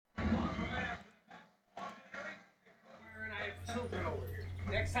children over here.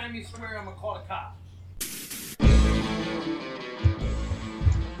 Next time you swear, I'm gonna call the cops.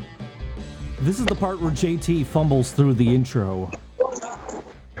 This is the part where JT fumbles through the intro.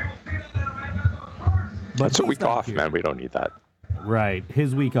 But it's a week off, here. Man. We don't need that. Right.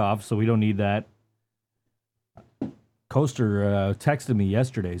 His week off, so we don't need that. Coaster texted me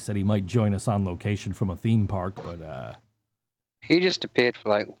yesterday, said he might join us on location from a theme park, but... He just appeared for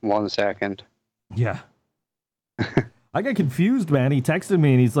like 1 second. Yeah. I got confused, man. He texted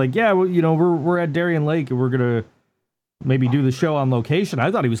me and he's like, yeah, well, you know, we're at Darien Lake and we're going to maybe do the show on location.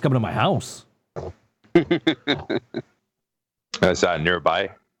 I thought he was coming to my house. Is that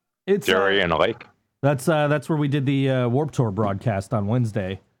nearby? It's Darien Lake? That's where we did the Warped Tour broadcast on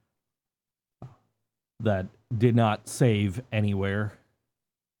Wednesday. That did not save anywhere.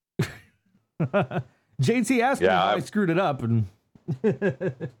 JT asked me if I screwed it up, and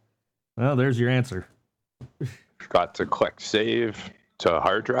well, there's your answer. Got to click save to a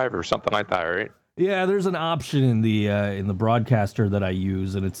hard drive or something like that, right? Yeah, there's an option in the broadcaster that I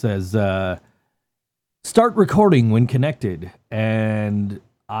use, and it says start recording when connected, and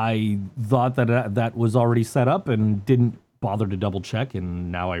I thought that that was already set up and didn't bother to double check,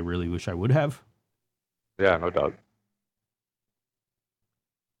 and now I really wish I would have. Yeah, no doubt.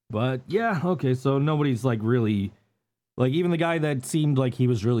 But yeah, okay, so nobody's like really, like even the guy that seemed like he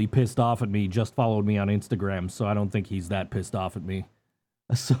was really pissed off at me just followed me on Instagram, so I don't think he's that pissed off at me.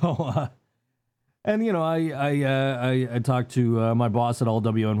 So, and you know, I talked to my boss at all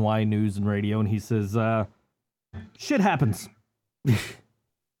WNY News and Radio, and he says, shit happens.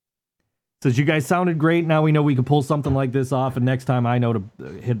 Says, you guys sounded great, now we know we can pull something like this off, and next time I know to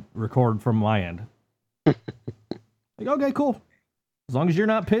hit record from my end. Like, okay, cool. As long as you're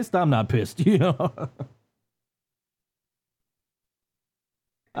not pissed, I'm not pissed, you know.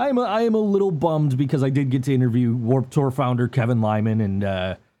 I am a little bummed because I did get to interview Warped Tour founder Kevin Lyman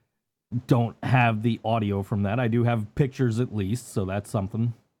and don't have the audio from that. I do have pictures at least, so that's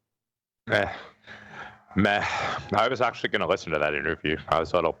something. Meh. I was actually going to listen to that interview. I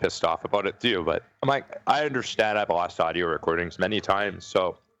was a little pissed off about it too, but I'm like, I understand I've lost audio recordings many times,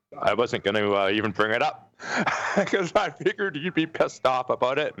 so I wasn't going to even bring it up because I figured you'd be pissed off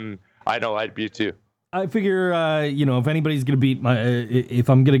about it, and I know I'd be too. I figure, you know, if anybody's going to beat my, if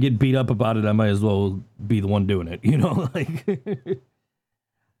I'm going to get beat up about it, I might as well be the one doing it, you know, like,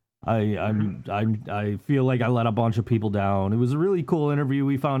 I feel like I let a bunch of people down. It was a really cool interview.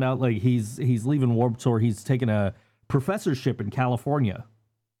 We found out like he's leaving Warped Tour. He's taking a professorship in California,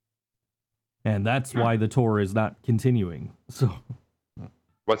 and that's why the tour is not continuing. So,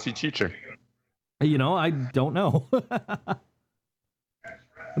 what's he teaching? You know, I don't know.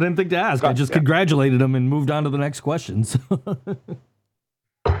 I didn't think to ask. I just congratulated him and moved on to the next questions.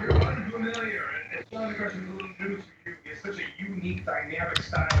 Such a unique, dynamic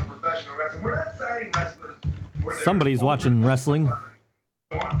style of professional wrestling. We're not signing wrestlers. Somebody's watching wrestling.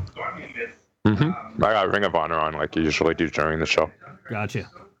 Mm-hmm. I got Ring of Honor on like you usually do during the show. Gotcha.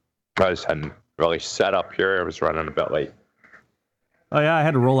 I just hadn't really set up here. I was running a bit late. Oh yeah, I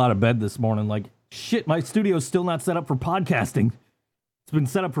had to roll out of bed this morning. Like, shit, my studio's still not set up for podcasting. It's been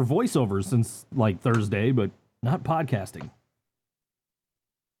set up for voiceovers since like Thursday, but not podcasting.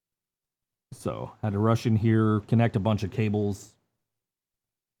 So, had to rush in here, connect a bunch of cables.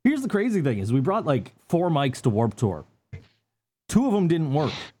 Here's the crazy thing is we brought like 4 mics to Warped Tour. 2 of them didn't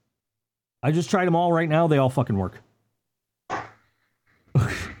work. I just tried them all right now. They all fucking work.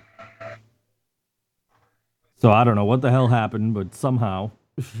 So, I don't know what the hell happened, but somehow.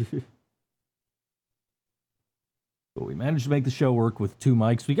 But we managed to make the show work with 2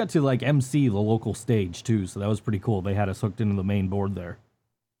 mics. We got to like MC the local stage too, so that was pretty cool. They had us hooked into the main board there.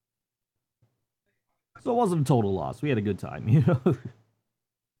 So it wasn't a total loss. We had a good time, you know.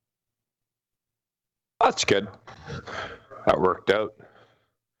 That's good. That worked out.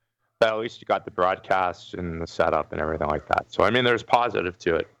 But at least you got the broadcast and the setup and everything like that. So, I mean, there's positive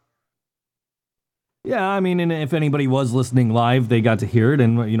to it. Yeah, I mean, and if anybody was listening live, they got to hear it.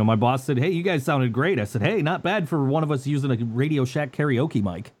 And, you know, my boss said, hey, you guys sounded great. I said, hey, not bad for one of us using a Radio Shack karaoke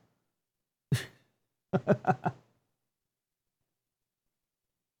mic.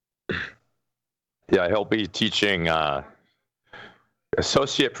 Yeah, he'll be teaching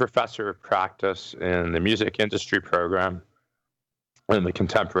associate professor of practice in the music industry program in the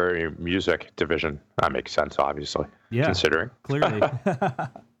contemporary music division. That makes sense, obviously. Yeah, considering clearly.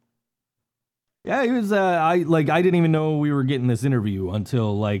 Yeah, he was. I didn't even know we were getting this interview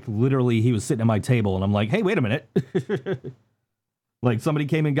until like literally he was sitting at my table, and I'm like, hey, wait a minute. Like somebody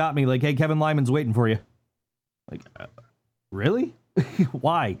came and got me. Like, hey, Kevin Lyman's waiting for you. Like, really?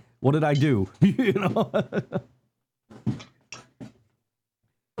 Why? What did I do? You know?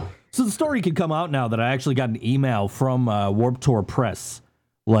 So the story could come out now that I actually got an email from Warped Tour Press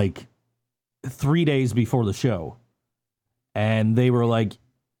like 3 days before the show. And they were like,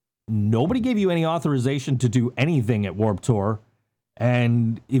 nobody gave you any authorization to do anything at Warped Tour.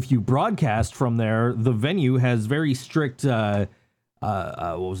 And if you broadcast from there, the venue has very strict, what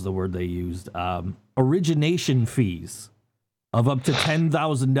was the word they used? Origination fees of up to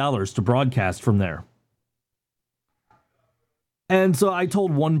 $10,000 to broadcast from there. And so I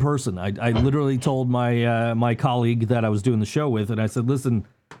told one person, I literally told my my colleague that I was doing the show with, and I said, listen,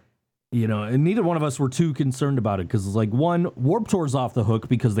 you know, and neither one of us were too concerned about it, because it's like, one, Warped Tour's off the hook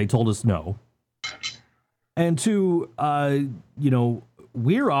because they told us no. And two, you know,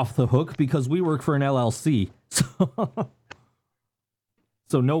 we're off the hook because we work for an LLC.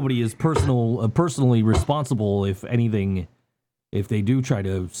 So nobody is personally responsible if anything, if they do try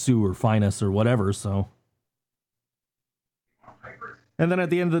to sue or fine us or whatever, so... And then at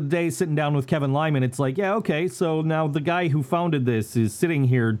the end of the day, sitting down with Kevin Lyman, it's like, yeah, okay, so now the guy who founded this is sitting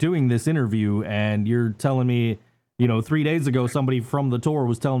here doing this interview, and you're telling me, you know, 3 days ago, somebody from the tour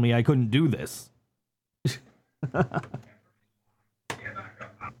was telling me I couldn't do this.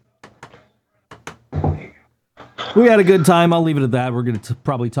 We had a good time. I'll leave it at that. We're going to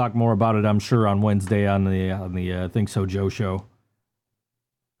probably talk more about it, I'm sure, on Wednesday on the Think So Joe show.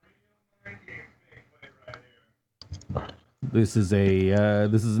 This is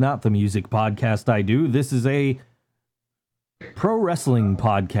not the music podcast I do. This is a pro wrestling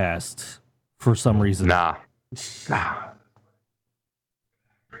podcast for some reason. Nah.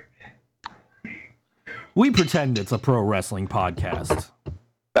 We pretend it's a pro wrestling podcast.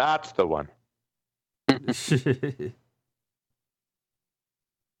 That's the one.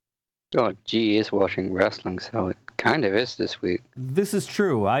 Oh, G is watching wrestling, so it kind of is this week. This is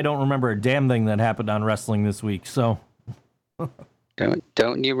true. I don't remember a damn thing that happened on wrestling this week, so...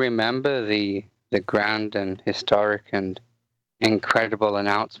 Don't you remember the grand and historic and incredible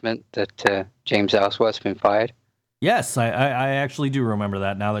announcement that James Ellsworth's been fired? Yes, I actually do remember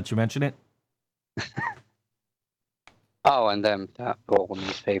that now that you mention it. Oh, and then that All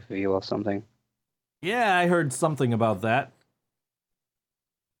Women's pay-per-view or something. Yeah, I heard something about that.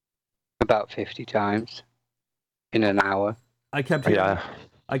 About 50 times in an hour. I kept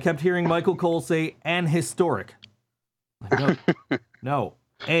hearing Michael Cole say, "and historic." No.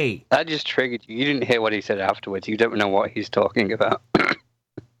 A. That just triggered you. You didn't hear what he said afterwards. You don't know what he's talking about.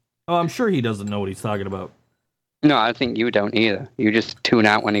 Oh, I'm sure he doesn't know what he's talking about. No, I think you don't either. You just tune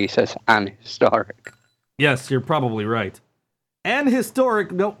out when he says "and historic." Yes, you're probably right. And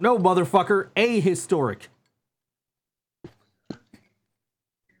historic. No, motherfucker. A historic.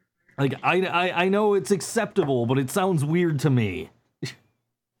 Like, I know it's acceptable, but it sounds weird to me.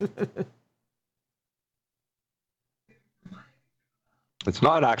 It's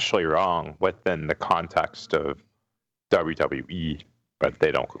not actually wrong within the context of WWE, but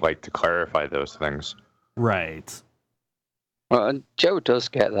they don't like to clarify those things. Right. Well, Joe does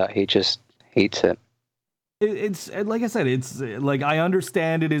get that. He just hates it. It's like I said, it's like I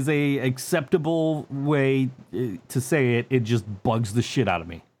understand it is a acceptable way to say it. It just bugs the shit out of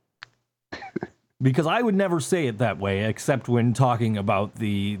me. Because I would never say it that way, except when talking about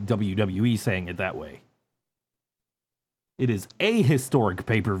the WWE saying it that way. It is a historic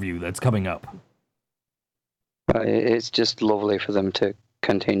pay-per-view that's coming up. It's just lovely for them to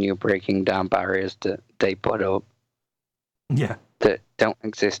continue breaking down barriers that they put up. Yeah. That don't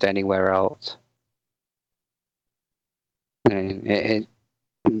exist anywhere else. And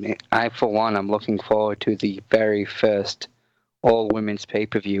I, for one, am looking forward to the very first all-women's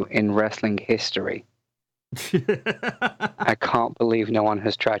pay-per-view in wrestling history. I can't believe no one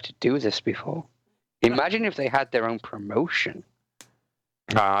has tried to do this before. Imagine if they had their own promotion.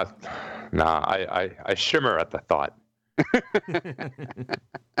 I shimmer at the thought.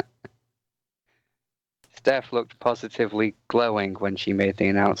 Steph looked positively glowing when she made the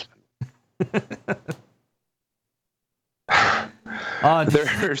announcement.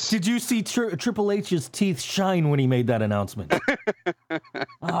 Did you see Triple H's teeth shine when he made that announcement?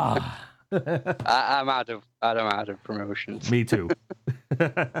 I'm out of promotions. Me too.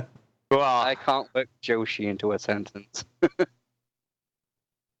 Well, I can't work Joshi into a sentence.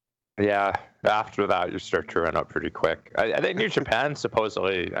 Yeah, after that you start to run up pretty quick. I think New Japan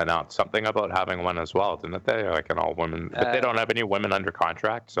supposedly announced something about having one as well, didn't they? Like an all women, but they don't have any women under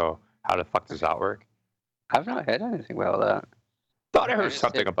contract. So how the fuck does that work? I've not heard anything about that. Thought I heard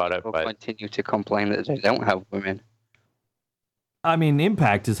something about it, but continue to complain that they don't have women. I mean,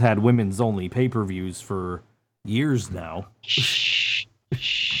 Impact has had women's only pay-per-views for years now. Shh.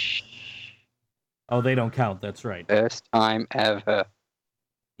 Oh, they don't count. That's right. First time ever.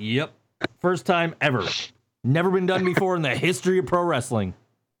 Yep. First time ever. Never been done before in the history of pro wrestling.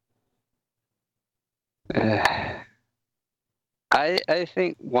 I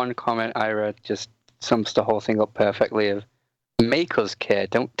think one comment I read just sums the whole thing up perfectly of make us care,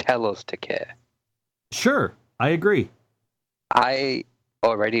 don't tell us to care. Sure, I agree. I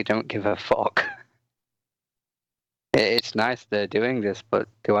already don't give a fuck. It's nice they're doing this, but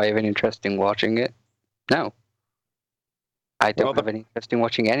do I have an interest in watching it? No. I don't have any interest in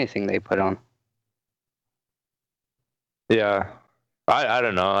watching anything they put on. Yeah, I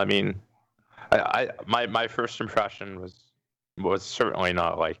don't know. I mean, my first impression was certainly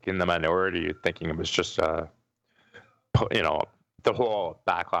not like in the minority, thinking it was just the whole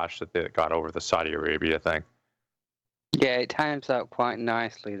backlash that they got over the Saudi Arabia thing. Yeah, it times out quite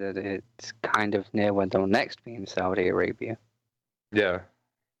nicely that it's kind of near when they'll next be in Saudi Arabia. Yeah.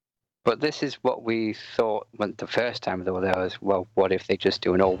 But this is what we thought when the first time they were there was, well, what if they just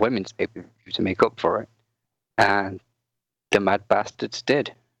do an all-women's pay-per-view to make up for it? And the mad bastards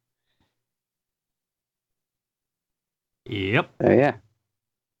did. Yep. So, yeah.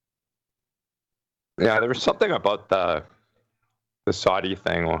 Yeah, there was something about the Saudi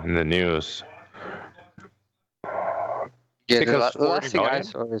thing in the news. Yeah, the Because last thing I 40 million?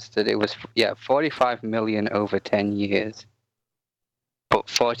 saw was that it was 45 million over 10 years, but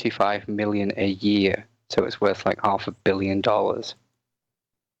 45 million a year, so it's worth like $500 million.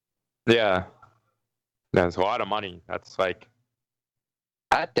 Yeah. That's a lot of money. That's like,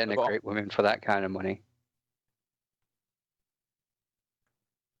 I'd denigrate women for that kind of money.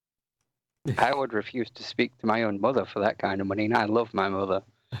 I would refuse to speak to my own mother for that kind of money, and I love my mother.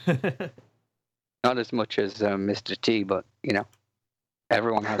 Not as much as Mr. T, but,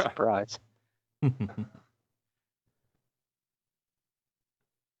 everyone has a price.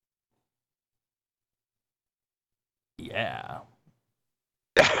 Yeah.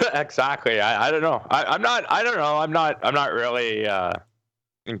 exactly. I don't know. I'm not really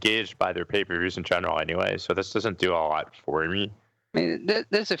engaged by their pay-per-views in general anyway, so this doesn't do a lot for me. I mean,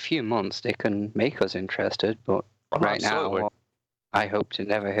 there's a few months they can make us interested, but right Absolutely. now, I hope to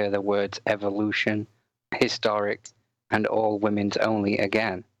never hear the words evolution, historic, and all women's only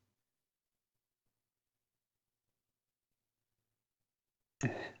again.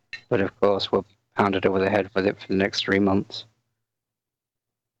 But of course, we'll be pounded over the head with it for the next 3 months.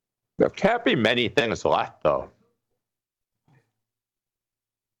 There can't be many things left, though.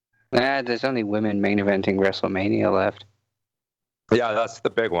 There's only women main eventing WrestleMania left. Yeah, that's the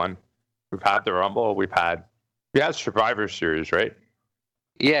big one. We've had the Rumble. We had Survivor Series, right?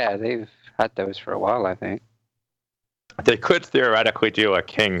 Yeah, they've had those for a while, I think. They could theoretically do a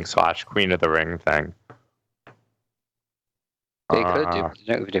King/Queen of the Ring thing. They could do, but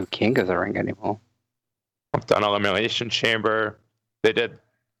they don't do King of the Ring anymore. I've done Elimination Chamber. They did,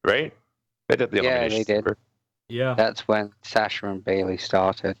 right? They did the Elimination they did. Chamber. Yeah. That's when Sasha and Bailey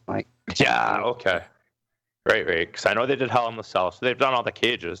started. Yeah, okay. Right. Because I know they did Hell in the Cell, so they've done all the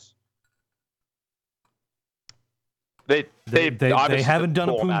cages. They obviously haven't did done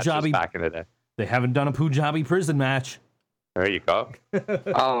a full matches Punjabi back in the day. They haven't done a Punjabi prison match. There you go.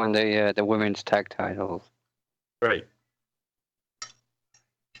 Oh, and the women's tag titles. Right.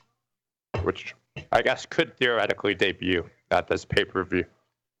 Which I guess could theoretically debut at this pay-per-view.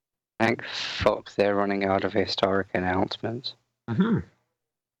 Thank fuck they're running out of historic announcements. Mm-hmm.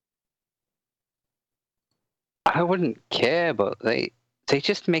 I wouldn't care, but they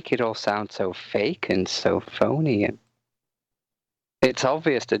just make it all sound so fake and so phony, and it's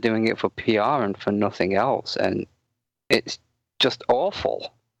obvious they're doing it for PR and for nothing else, and it's just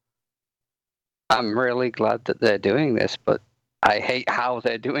awful. I'm really glad that they're doing this, but I hate how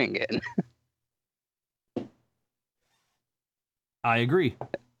they're doing it. I agree.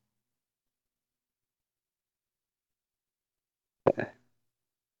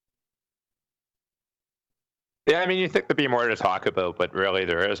 Yeah, I mean, you think there'd be more to talk about, but really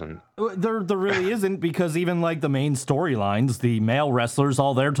there isn't. There really isn't, because even like the main storylines, the male wrestlers,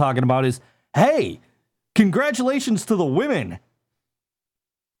 all they're talking about is, hey, congratulations to the women.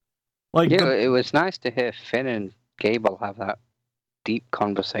 Like, Yeah, it was nice to hear Finn and Gable have that deep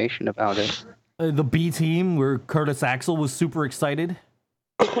conversation about it. the B team, where Curtis Axel was super excited.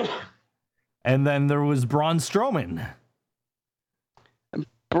 And then there was Braun Strowman.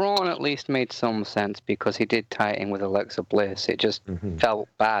 Braun at least made some sense because he did tie it in with Alexa Bliss. It just felt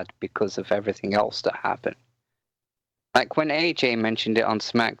bad because of everything else that happened. Like when AJ mentioned it on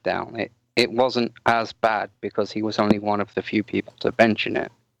SmackDown, it wasn't as bad because he was only one of the few people to mention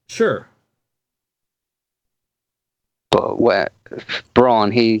it. Sure. But where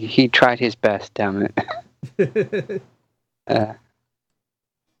Braun, he tried his best, damn it.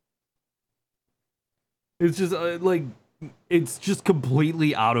 It's just like it's just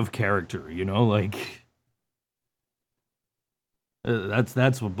completely out of character, you know. Like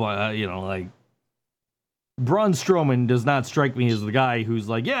that's what you know. Like Braun Strowman does not strike me as the guy who's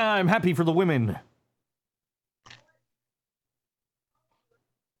like, yeah, I'm happy for the women.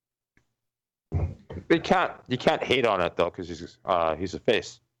 You can't hate on it though, because he's a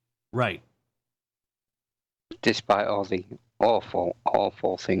face. Right. Despite all the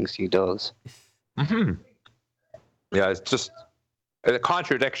awful things he does. Mm-hmm. Yeah, it's just a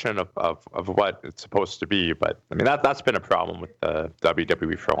contradiction of what it's supposed to be. But I mean that's been a problem with the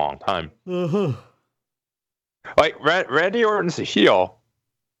WWE for a long time. Uh-huh. Like Randy Orton's a heel,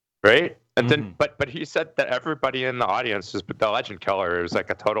 right? And Mm-hmm. then but he said that everybody in the audience is the Legend Killer. It was like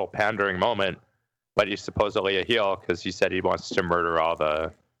a total pandering moment. But he's supposedly a heel because he said he wants to murder all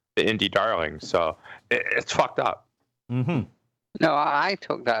the indie darlings. So it's fucked up. Mm-hmm. No, I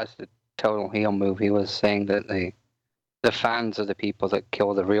took that as a total heel move. He was saying that the fans are the people that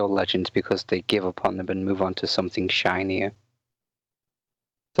kill the real legends because they give up on them and move on to something shinier.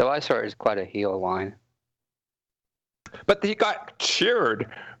 So I saw it as quite a heel line. But he got cheered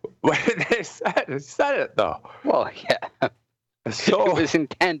when they said it though. Well, yeah. So It was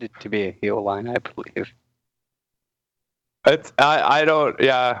intended to be a heel line, I believe. it's I don't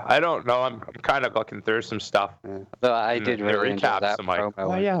know. I'm kind of looking through some stuff. Yeah. Though I in did the really enjoy recaps. that I'm like, promo.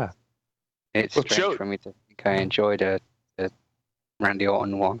 oh yeah. It's Well, strange for me to think I enjoyed a Randy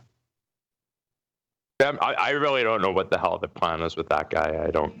Orton one. I really don't know what the hell the plan is with that guy.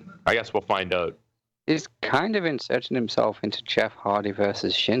 I guess we'll find out. He's kind of inserting himself into Jeff Hardy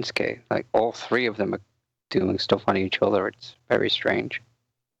versus Shinsuke. Like, all three of them are doing stuff on each other. It's very strange.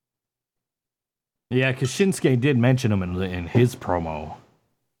 Yeah, because Shinsuke did mention him in his promo.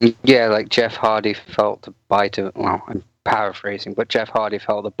 Yeah, like Jeff Hardy felt the bite of... Well, I'm paraphrasing, but Jeff Hardy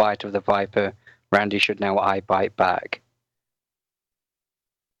felt the bite of the viper. Randy should now I bite back.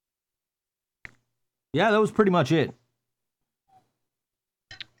 Yeah, that was pretty much it.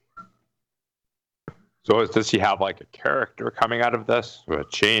 So does he have like a character coming out of this, or a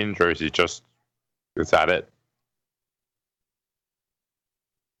change, or is that it?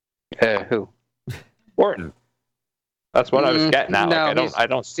 Who? Orton. That's what I was getting at. No, Like, I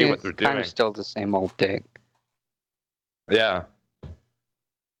don't see what they're kind doing. of still the same old dick. Yeah.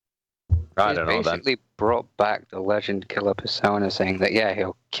 I He's don't know. basically brought back the Legend Killer persona, saying that, yeah,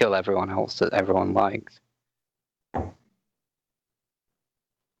 he'll kill everyone else that everyone likes.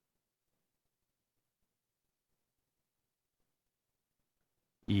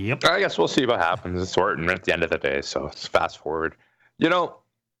 Yep. I guess we'll see what happens. It's Orton at the end of the day, so let's fast forward. You know,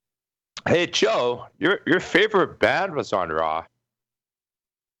 hey Joe, your favorite band was on Raw.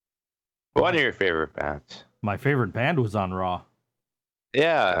 One of your favorite bands. My favorite band was on Raw.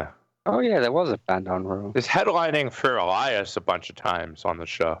 Yeah. Oh, yeah, there was a band on Raw. Is headlining for Elias a bunch of times on the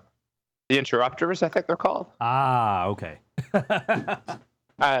show. The Interrupters, I think they're called. Ah, okay.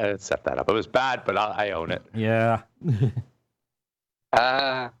 I set that up. It was bad, but I own it. Yeah.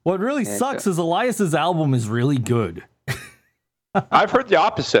 Ah, What really Yeah, sucks is Elias's album is really good. I've heard the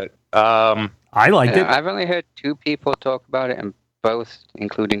opposite. I liked it. I've only heard two people talk about it, and both,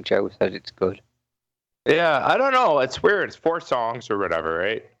 including Joe, said it's good. Yeah, I don't know. It's weird. It's 4 songs or whatever,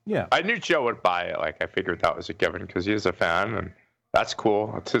 right? Yeah. I knew Joe would buy it. Like, I figured that was a given because he is a fan, and that's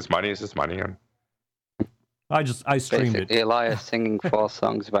cool. It's his money. It's his money. And I streamed Basically, it. Elias singing 4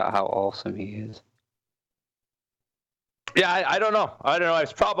 songs about how awesome he is. yeah, I don't know. I don't know.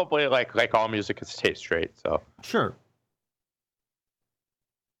 It's probably like all music is taste, right? So Sure.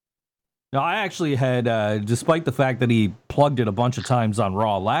 No, I actually had, despite the fact that he plugged it a bunch of times on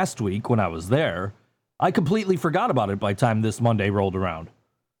Raw last week when I was there, I completely forgot about it by the time this Monday rolled around.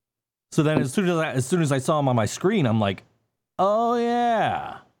 So then as soon as I saw him on my screen, I'm like, oh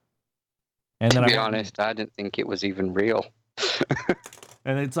yeah. And then To be honest, I didn't think it was even real.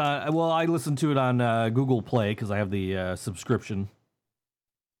 And it's I listened to it on Google Play because I have the subscription.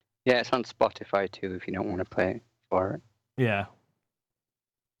 Yeah, it's on Spotify too if you don't want to pay for it. Yeah.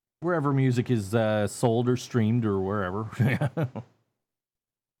 Wherever music is sold or streamed or wherever.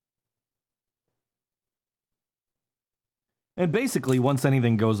 And basically, once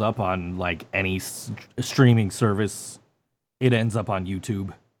anything goes up on like any streaming service, it ends up on YouTube.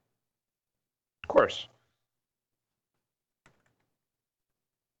 of course.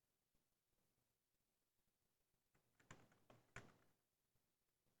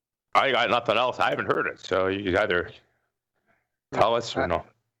 I got nothing else. I haven't heard it, so you either tell us or no.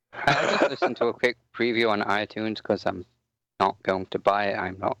 I just listened to a quick preview on iTunes because I'm not going to buy it.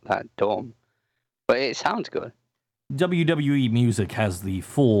 I'm not that dumb. But it sounds good. WWE Music has the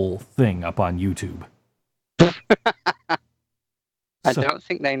full thing up on YouTube. I So- don't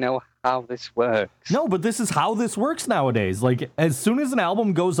think they know how this works. No, but this is how this works nowadays. Like, as soon as an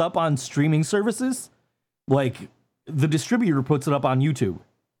album goes up on streaming services, like, the distributor puts it up on YouTube.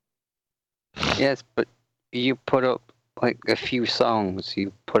 Yes, but you put up like a few songs.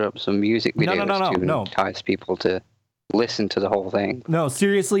 You put up some music No, videos to no. entice people to listen to the whole thing. No,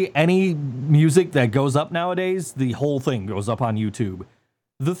 seriously, any music that goes up nowadays, the whole thing goes up on YouTube.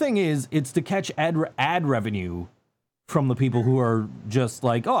 The thing is, it's to catch ad revenue from the people who are just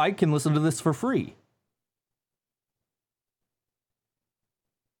like, oh, I can listen to this for free.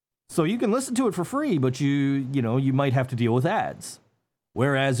 So you can listen to it for free, but you might have to deal with ads.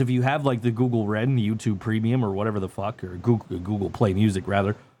 Whereas if you have like the Google Red and YouTube Premium or whatever the fuck, or Google Play Music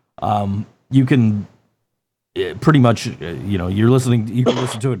rather, you can pretty much, you can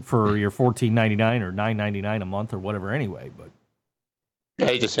listen to it for your $14.99 or $9.99 a month or whatever anyway. But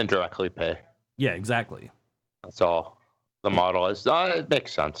They just indirectly pay. yeah, exactly. That's all the model is. It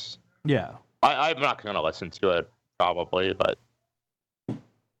makes sense. Yeah. I'm not going to listen to it probably, but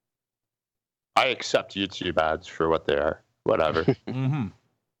I accept YouTube ads for what they are. Whatever. Mm-hmm.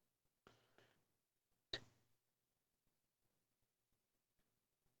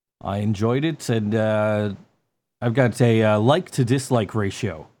 I enjoyed it, and I've got a like to dislike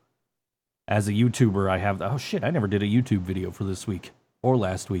ratio. As a YouTuber, I have. Oh shit! I never did a YouTube video for this week or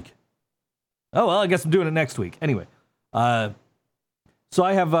last week. Oh well, I guess I'm doing it next week. Anyway, so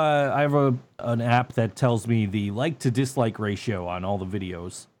I have an app that tells me the like to dislike ratio on all the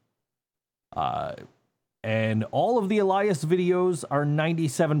videos. And all of the Elias videos are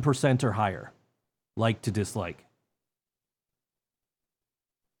 97% or higher. Like to dislike.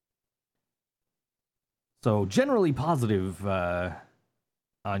 So generally positive on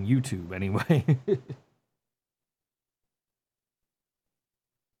YouTube anyway.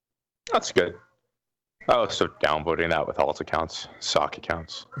 That's good. Oh, so downvoting that with alt accounts, sock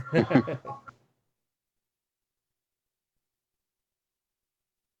accounts.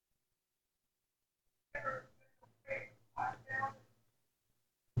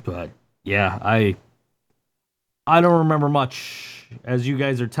 But yeah, I don't remember much. As you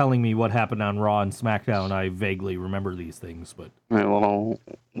guys are telling me what happened on Raw and SmackDown, I vaguely remember these things, but Right, well,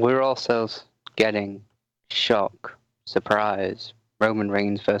 we're also getting shock, surprise, Roman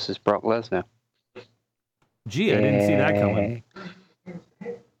Reigns versus Brock Lesnar. gee, I didn't see that coming.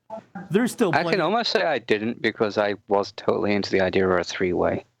 There's still I plenty, can almost say I didn't because I was totally into the idea of a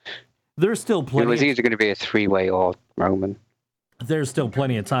three-way. there's still It plenty was either going to be a three-way or Roman. there's still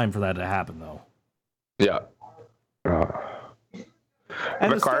plenty of time for that to happen though. Yeah.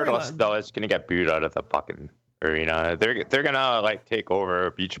 And the Regardless, storyline- though, it's gonna get booed out of the fucking arena. They're gonna like take over,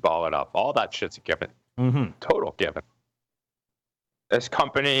 beach ball it up. All that shit's a given. Mhm. Total given. This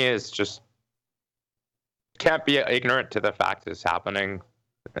company is just can't be ignorant to the fact that it's happening,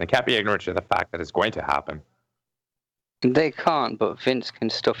 and can't be ignorant to the fact that it's going to happen. They can't, but Vince can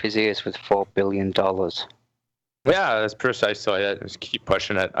stuff his ears with $4 billion. Yeah, that's precisely it. Just keep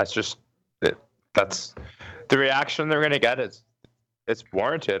pushing it. That's the reaction they're gonna get. It's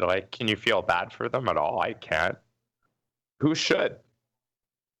warranted. Like, can you feel bad for them at all? I can't. Who should?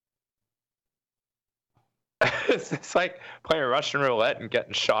 It's like playing Russian roulette and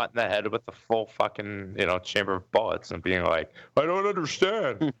getting shot in the head with the full fucking, chamber of bullets and being like, I don't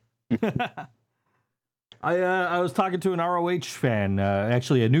understand. I was talking to an ROH fan,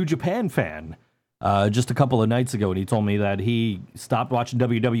 actually a New Japan fan, just a couple of nights ago, and he told me that he stopped watching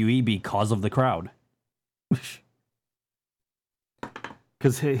WWE because of the crowd.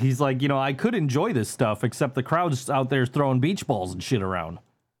 Because he's like, I could enjoy this stuff, except the crowd's out there throwing beach balls and shit around.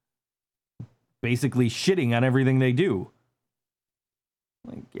 Basically shitting on everything they do.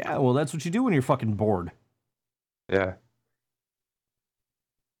 Like, yeah, well, that's what you do when you're fucking bored. Yeah.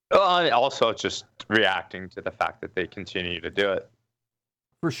 Well, and also just reacting to the fact that they continue to do it.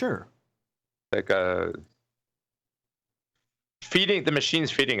 For sure. Like the machine's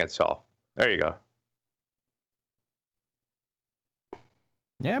feeding itself. There you go.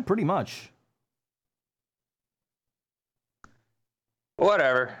 Yeah, pretty much.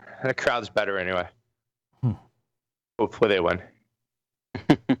 Whatever. The crowd's better anyway. Hmm. Hopefully they win.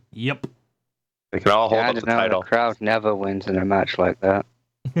 Yep. They can all hold I up don't the know, title. the crowd never wins in a match like that.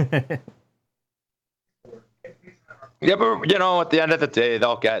 Yeah, but at the end of the day,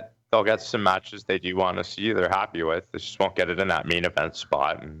 they'll get some matches they do want to see. They're happy with. They just won't get it in that main event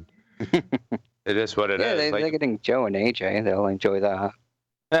spot, and it is what it is. They're getting Joe and AJ. They'll enjoy that.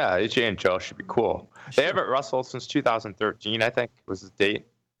 Yeah, AJ and Joe should be cool. They haven't wrestled since 2013, I think was the date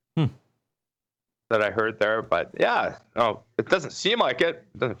that I heard there. But yeah, no, it doesn't seem like it.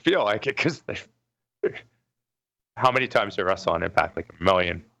 It doesn't feel like it because how many times did Wrestle on Impact? Like a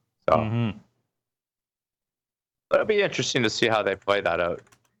million. So Mhm. it'll be interesting to see how they play that out.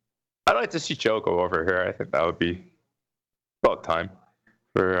 I'd like to see Joe go over here. I think that would be about time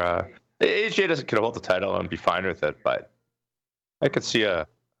for AJ doesn't could hold the title and be fine with it, but I could see a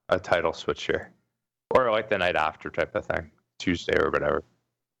title switch here. Or like the night after type of thing. Tuesday or whatever.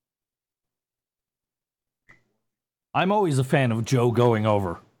 I'm always a fan of Joe going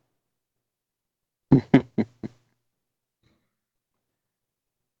over.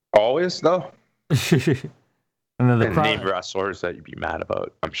 Always though? And then the And crowd, name wrestlers that you'd be mad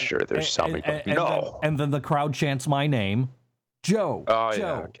about. I'm sure there's something. No. and then the crowd chants my name, Joe. Oh, Joe,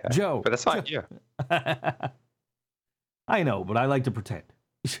 yeah, okay. Joe. But that's not you. I know, but I like to pretend.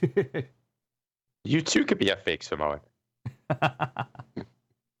 You too could be a fake Samoan.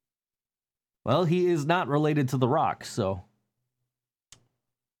 Well, he is not related to The Rock, so.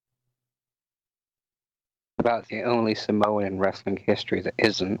 About the only Samoan in wrestling history that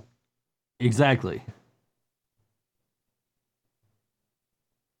isn't. Exactly.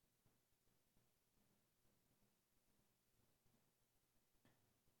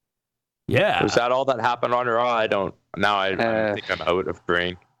 Yeah. Was that all that happened on Raw? I don't. Now I think I'm out of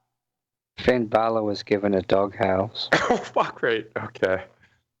brain. Finn Balor was given a doghouse. Oh, fuck, right. Okay.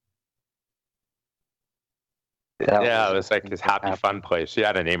 That Yeah, it was like his happy fun place. He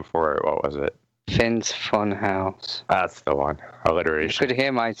had a name for it. What was it? Finn's Fun House. That's the one. You Alliteration. could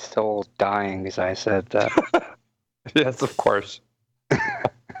hear my soul dying as I said that. Yes, of course.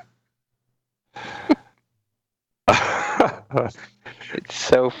 It's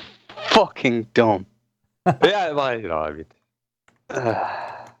so fucking dumb. Yeah, well, you know, I mean,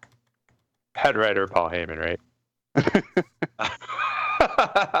 head writer Paul Heyman, right?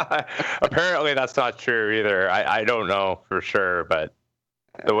 Apparently, that's not true either. I don't know for sure, but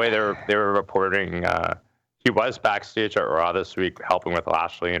the way they were reporting, he was backstage at Raw this week helping with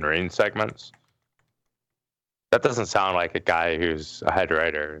Lashley and Reigns segments. That doesn't sound like a guy who's a head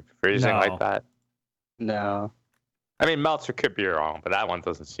writer phrasing No. like that. No. I mean, Meltzer could be wrong, but that one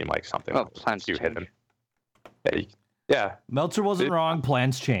doesn't seem like something Well, that was plans too change. hidden. Yeah, Meltzer wasn't wrong.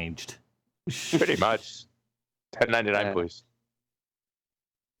 Plans changed. pretty much. 1099, Yeah. please.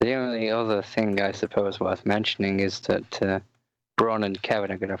 The only other thing I suppose worth mentioning is that Braun and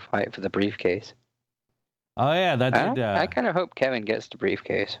Kevin are going to fight for the briefcase. Oh, yeah, that did. I kind of hope Kevin gets the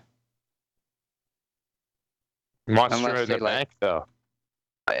briefcase. Monster Unless in the they, like- bank, though.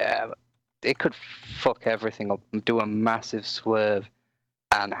 Yeah, but it could fuck everything up, do a massive swerve,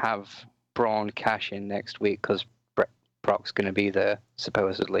 and have Braun cash in next week because Brock's going to be there,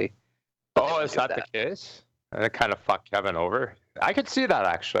 supposedly. Oh, is that the case? And it kind of fucked Kevin over. I could see that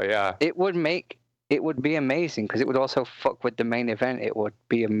actually. Yeah. It would be amazing because it would also fuck with the main event. It would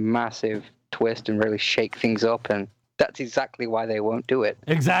be a massive twist and really shake things up, and that's exactly why they won't do it.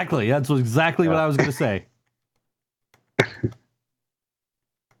 Exactly. That's exactly what I was going to say.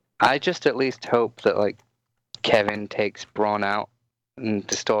 I just at least hope that like Kevin takes Braun out, and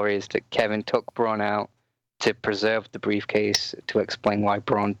the story is that Kevin took Braun out to preserve the briefcase to explain why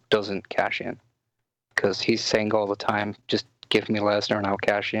Braun doesn't cash in, because he's saying all the time, "Just give me Lesnar and I'll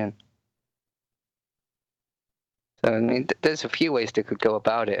cash in." So I mean, there's a few ways they could go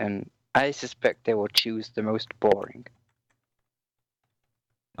about it, and I suspect they will choose the most boring.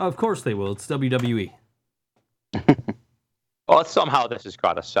 Of course they will. It's WWE. Well, somehow this has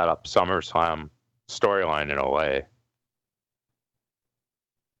got to set up SummerSlam storyline in a way.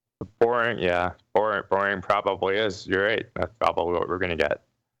 Boring, yeah. Boring probably is. You're right. That's probably what we're going to get.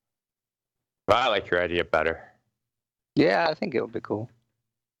 But I like your idea better. Yeah, I think it would be cool.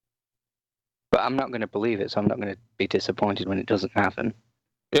 But I'm not going to believe it, so I'm not going to be disappointed when it doesn't happen.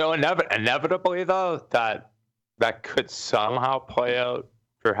 You know, inevitably, though, that could somehow play out,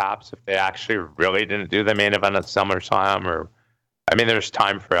 perhaps, if they actually really didn't do the main event at SummerSlam. Or, I mean, there's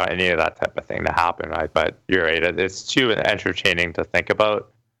time for any of that type of thing to happen, right? But you're right. It's too entertaining to think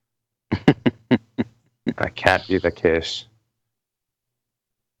about. That can't be the case.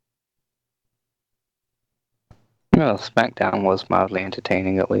 Well, SmackDown was mildly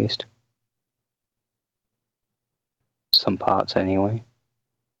entertaining, at least. Some parts, anyway.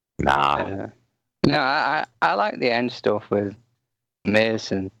 Nah. No, I like the end stuff with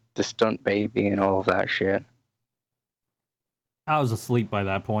Miz and the stunt baby and all of that shit. I was asleep by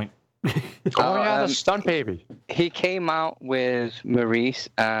that point. Oh, yeah, the stunt baby. He came out with Maurice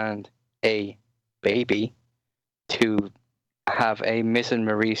and a baby to have a Miz and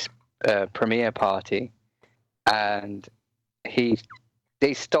Maurice premiere party, and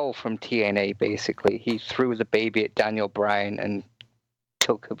they stole from TNA, basically. He threw the baby at Daniel Bryan and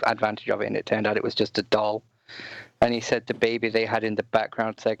took advantage of it, and it turned out it was just a doll. And he said the baby they had in the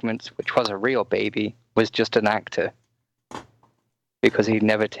background segments, which was a real baby, was just an actor. Because he'd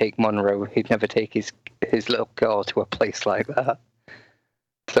never take Monroe, he'd never take his little girl to a place like that.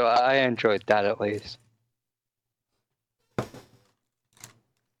 So I enjoyed that at least.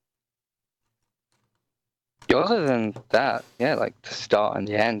 Other than that, yeah, like the start and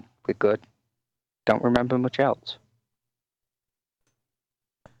the end were good. Don't remember much else.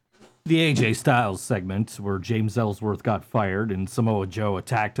 The AJ Styles segment where James Ellsworth got fired and Samoa Joe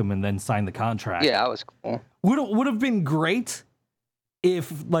attacked him and then signed the contract. Yeah, that was cool. Would have been great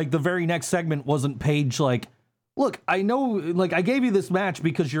if like the very next segment wasn't Paige like, look, I know like I gave you this match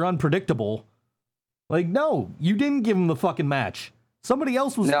because you're unpredictable. Like, no, you didn't give him the fucking match. Somebody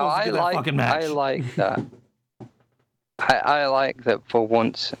else was supposed to get that fucking match. I like that. I like that for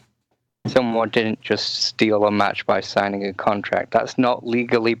once someone didn't just steal a match by signing a contract. That's not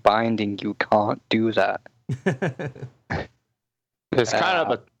legally binding. You can't do that. It's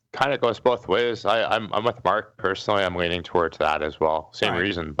kind of goes both ways. I'm with Mark personally. I'm leaning towards that as well. Same Right.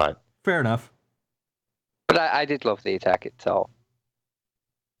 reason, but Fair enough. But I did love the attack itself.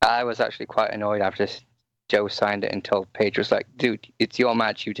 I was actually quite annoyed after Joe signed it until Paige was like, dude, it's your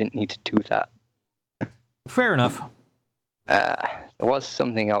match. You didn't need to do that. Fair enough. There was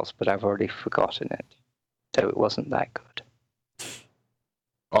something else, but I've already forgotten it. So it wasn't that good.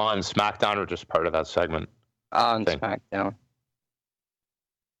 on SmackDown or just part of that segment? On thing. SmackDown.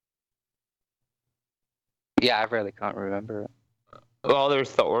 Yeah, I really can't remember it. Well,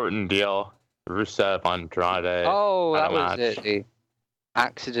 there's the Orton deal, Rusev, Andrade. Oh, that had a was match. it. The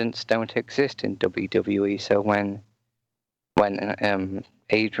accidents don't exist in WWE. So when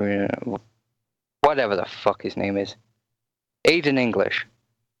Adrian, whatever the fuck his name is, Aiden English,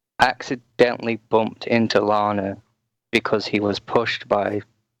 accidentally bumped into Lana because he was pushed by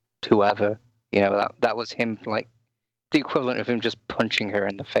whoever. You know, that was him, like the equivalent of him just punching her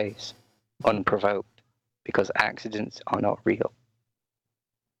in the face, unprovoked, because accidents are not real.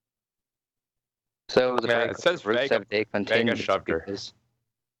 So the Yeah, breakup it says of Rusev Vega- Day continues shoved her. because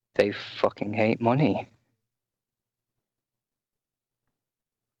they fucking hate money.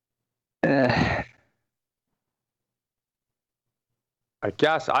 I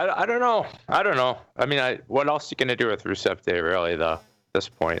guess I don't know. I don't know. I mean, what else are you gonna do with Rusev Day, really? Though, at this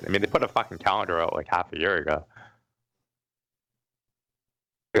point, I mean, they put a fucking calendar out like half a year ago.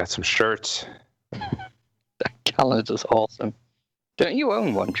 We got some shirts. That calendar's awesome. Don't you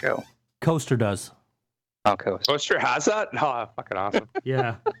own one, Joe? Coaster does. Okay. Coaster has that? Oh, fucking awesome.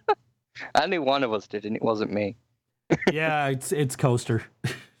 Yeah. I knew one of us did, and it wasn't me. Yeah, it's Coaster.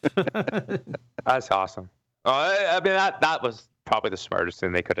 That's awesome. Oh, I mean, that was probably the smartest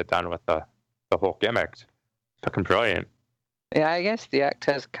thing they could have done with the whole gimmick. Fucking brilliant. Yeah, I guess the act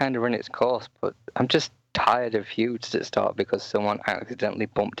has kind of run its course, but I'm just tired of feuds that start because someone accidentally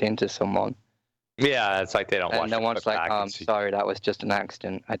bumped into someone. Yeah, it's like they don't watch And no the one's clip like, back oh, and I'm see- sorry, that was just an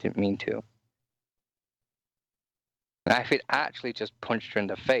accident. I didn't mean to. Now, if it actually just punched her in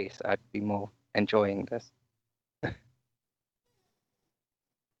the face, I'd be more enjoying this.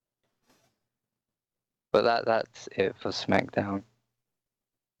 But that's it for SmackDown.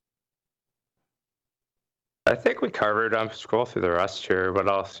 I think we covered. I'm scroll through the rest here. What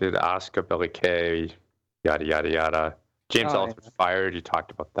else? Did Asuka, Billy Kay, yada yada yada. James Oh, Ellsworth fired. You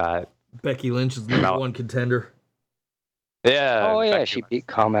talked about that. Becky Lynch is number one contender. Yeah. Oh yeah, Becky she Lynch. beat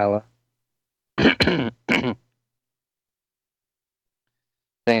Carmella.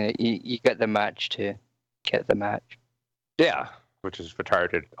 Saying that you get the match to get the match. Yeah, which is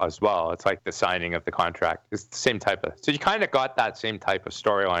retarded as well. It's like the signing of the contract. It's the same type of. So you kind of got that same type of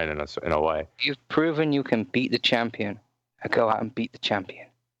storyline in a way. You've proven you can beat the champion. Now go out and beat the champion.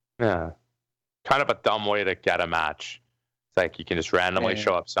 Yeah. Kind of a dumb way to get a match. It's like you can just randomly Yeah.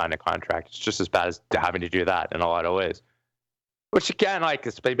 show up, sign a contract. It's just as bad as having to do that in a lot of ways. Which again, like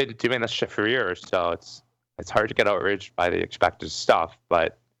they've been doing this shit for years, so it's hard to get outraged by the expected stuff.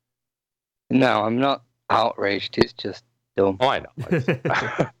 But No, I'm not outraged. It's just dumb. oh, I know.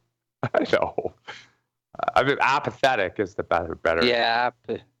 I know. I mean, apathetic is the better. Yeah,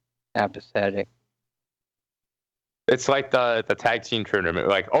 apathetic. It's like the tag team tournament.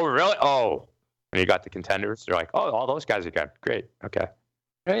 Like, oh really? Oh, and you got the contenders. They're like, oh, all those guys again. Great. Okay.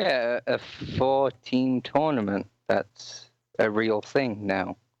 Oh, yeah, a 4-team tournament. That's a real thing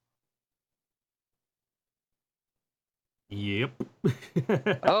now. Yep.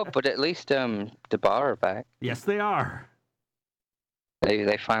 Oh, but at least the bar are back. Yes, they are.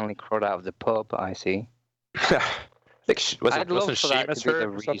 They finally crawled out of the pub. I see. I think I'd love for that to be the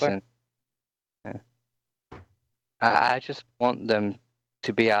reason. Yeah. I just want them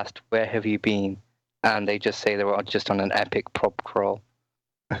to be asked, where have you been? and they just say they were just on an epic pub crawl.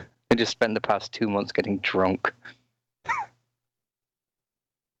 They just spent the past 2 months getting drunk.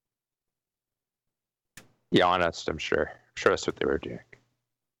 Be honest, I'm sure. I'm sure that's what they were doing.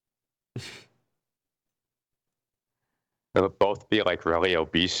 They'll both be like really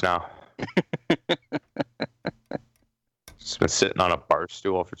obese now. Just been sitting on a bar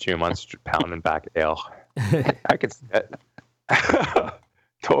stool for 2 months, pounding back ale. I could see it.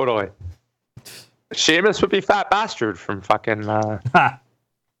 Totally. Seamus would be fat bastard from fucking.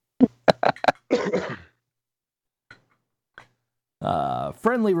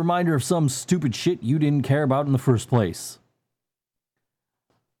 Friendly reminder of some stupid shit you didn't care about in the first place.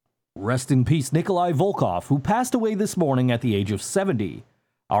 Rest in peace, Nikolai Volkov, who passed away this morning at the age of 70.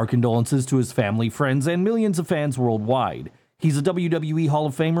 Our condolences to his family, friends, and millions of fans worldwide. He's a WWE Hall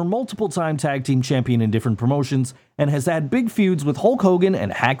of Famer, multiple-time tag team champion in different promotions, and has had big feuds with Hulk Hogan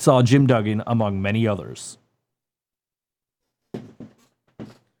and Hacksaw Jim Duggan, among many others.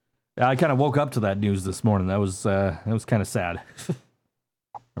 I kind of woke up to that news this morning. That was kind of sad.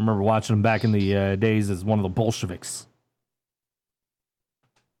 I remember watching him back in the days as one of the Bolsheviks.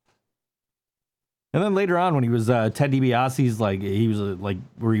 And then later on, when he was Ted DiBiase's, he was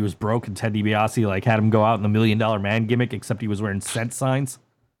where he was broke, and Ted DiBiase had him go out in the $1 Million Man gimmick, except he was wearing cent signs.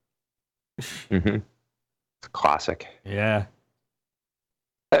 Mm-hmm. It's classic. Yeah.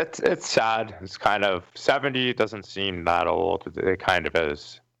 It's sad. It's kind of 70 doesn't seem that old. It kind of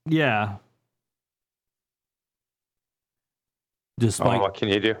is. Yeah. Despite what can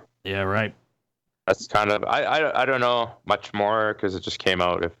you do? Yeah, right. That's kind of I don't know much more because it just came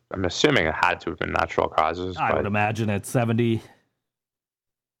out. I'm assuming it had to have been natural causes. I would imagine at 70,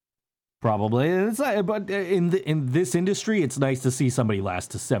 probably. But in this industry, it's nice to see somebody last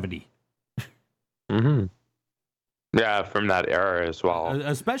to 70. Mm-hmm. Yeah, from that era as well.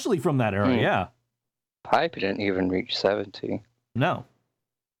 Especially from that era, yeah. Piper didn't even reach 70. No.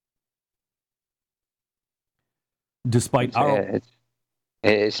 Despite our...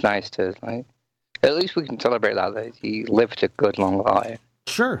 It's nice to, at least we can celebrate that he lived a good long life.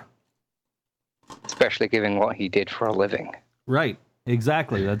 Sure. Especially given what he did for a living. Right.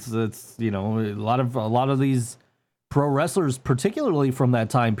 Exactly. That's a lot of these pro wrestlers, particularly from that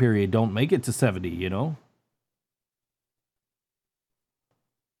time period, don't make it to 70,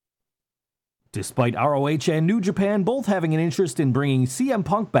 Despite ROH and New Japan both having an interest in bringing CM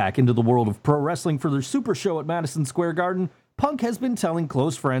Punk back into the world of pro wrestling for their Super Show at Madison Square Garden, Punk has been telling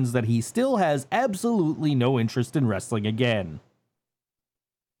close friends that he still has absolutely no interest in wrestling again.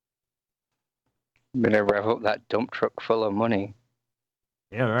 I'm gonna rev up that dump truck full of money.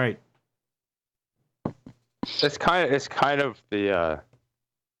 Yeah, right. It's kind of the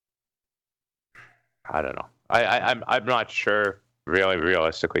I don't know. I'm not sure really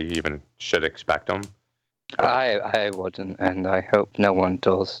realistically you even should expect them. I wouldn't, and I hope no one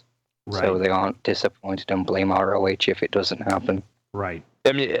does. Right. So they aren't disappointed and blame ROH if it doesn't happen. Right.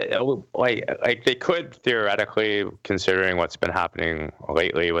 I mean, like they could theoretically, considering what's been happening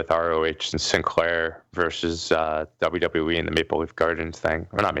lately with ROH and Sinclair versus WWE and the Maple Leaf Gardens thing.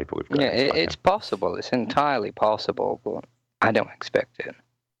 Or not Maple Leaf Gardens. Yeah, it's possible. It's entirely possible, but I don't expect it.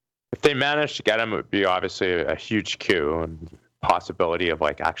 If they manage to get him, it would be obviously a huge coup and possibility of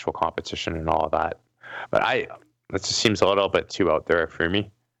actual competition and all of that. But it just seems a little bit too out there for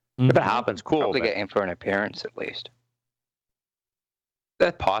me. Mm-hmm. If it happens, cool. Probably get in for an appearance at least.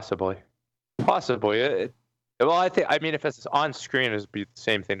 That possibly. I mean, if it's on screen, it'd be the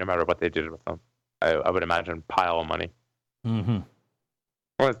same thing no matter what they did with them. I would imagine pile of money. Mm-hmm.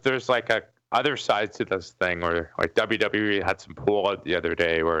 Or there's a other side to this thing where WWE had some poll out the other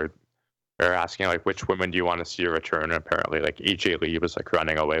day where they're asking which women do you want to see return, and apparently AJ Lee was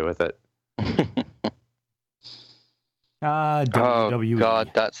running away with it. WWE. Oh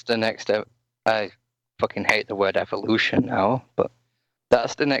God, that's the next. I fucking hate the word evolution now, but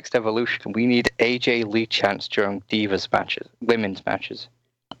that's the next evolution. We need AJ Lee chants during Divas matches, women's matches.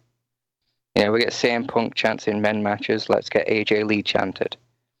 We get CM Punk chants in men matches. Let's get AJ Lee chanted.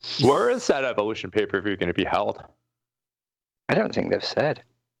 Where is that Evolution pay-per-view going to be held? I don't think they've said.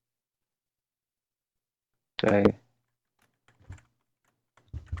 I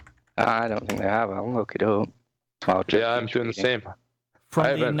don't think they have. I'll look it up. Yeah, I'm doing the same.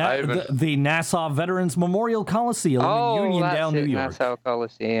 From the Nassau Veterans Memorial Coliseum in Uniontown, New York. Nassau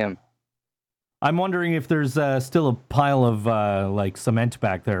Coliseum. I'm wondering if there's still a pile of cement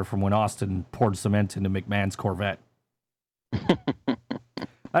back there from when Austin poured cement into McMahon's Corvette.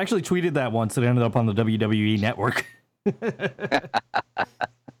 I actually tweeted that once. It ended up on the WWE Network.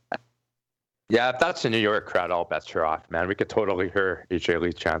 Yeah, if that's a New York crowd, all bets are off, man. We could totally hear AJ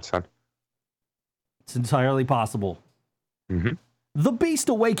Lee chants on. It's entirely possible. Mm-hmm. The Beast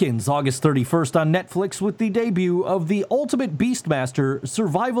Awakens August 31st on Netflix with the debut of The Ultimate Beastmaster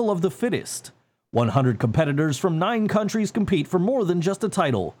Survival of the Fittest. 100 competitors from 9 countries compete for more than just a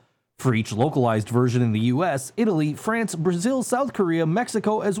title. For each localized version in the US, Italy, France, Brazil, South Korea,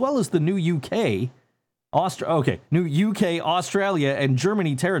 Mexico, as well as the new UK, new UK, Australia, and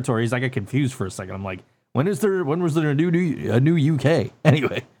Germany territories. I got confused for a second. I'm like, when was there a new UK?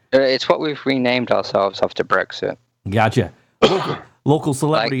 Anyway. It's what we've renamed ourselves after Brexit. Gotcha. Local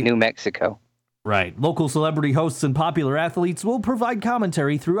celebrity, like New Mexico. Right. Local celebrity hosts and popular athletes will provide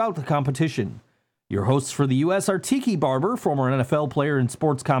commentary throughout the competition. Your hosts for the U.S. are Tiki Barber, former NFL player and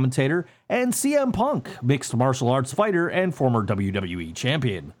sports commentator, and CM Punk, mixed martial arts fighter and former WWE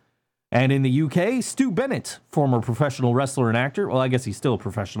champion. And in the UK, Stu Bennett, former professional wrestler and actor. Well, I guess he's still a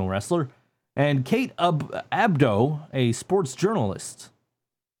professional wrestler. And Kate Abdo, a sports journalist.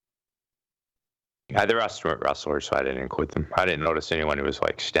 Yeah, the rest weren't wrestlers, so I didn't include them. I didn't notice anyone who was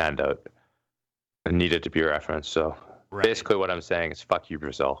like standout and needed to be referenced. So basically, what I'm saying is, fuck you,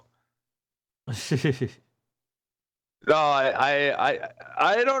 Brazil. No,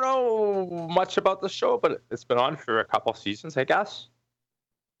 I don't know much about the show, but it's been on for a couple seasons, I guess.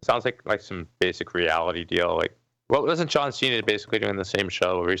 Sounds like some basic reality deal. Like, what wasn't John Cena basically doing the same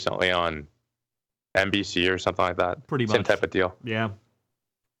show recently on NBC or something like that? Pretty much. Same type of deal. Yeah.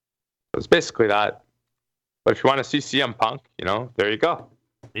 It's basically that. But if you want to see CM Punk, there you go.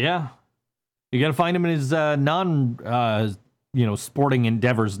 Yeah. You got to find him in his sporting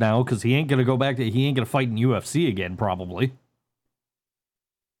endeavors now, because he ain't going to fight in UFC again, probably.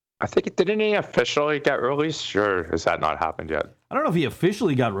 I think, didn't he officially get released, or has that not happened yet? I don't know if he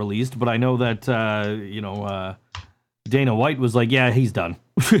officially got released, but I know that, Dana White was like, yeah, he's done.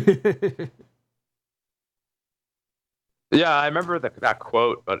 Yeah, I remember that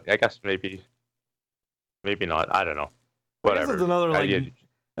quote, but I guess maybe not. I don't know. Whatever. It's another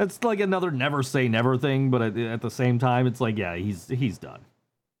it's like another never say never thing, but at the same time, it's like, yeah, he's done.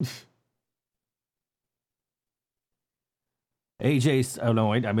 AJ, oh no,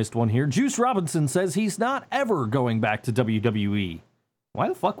 wait, I missed one here. Juice Robinson says he's not ever going back to WWE. Why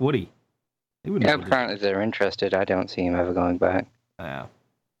the fuck would he? Apparently they're interested. I don't see him ever going back. Yeah.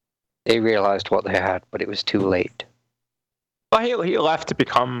 They realized what they had, but it was too late. Well, he left to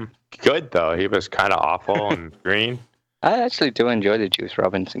become good, though. He was kind of awful and green. I actually do enjoy the Juice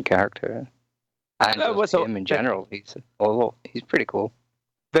Robinson character. And just him in general. He's pretty cool.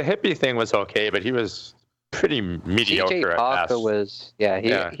 The hippie thing was okay, but he was pretty mediocre CJ at Parker best. was, he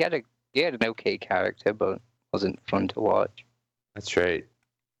had an okay character, but wasn't fun to watch. That's right.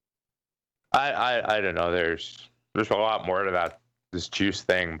 I don't know. There's a lot more to this Juice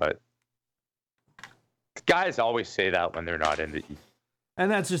thing, but guys always say that when they're not in the.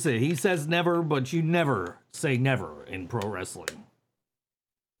 And that's just it. He says never, but you never say never in pro wrestling.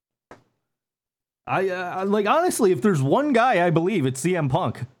 I like, honestly, if there's one guy I believe, it's CM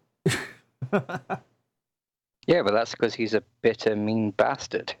Punk. Yeah, but that's because he's a bitter, mean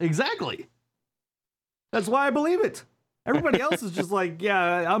bastard. Exactly. That's why I believe it. Everybody else is just like,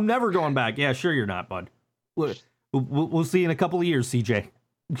 yeah, I'm never going back. Yeah, sure you're not, bud. We'll see you in a couple of years, CJ.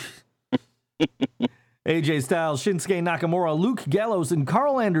 AJ Styles, Shinsuke Nakamura, Luke Gallows, and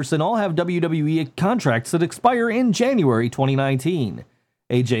Carl Anderson all have WWE contracts that expire in January 2019.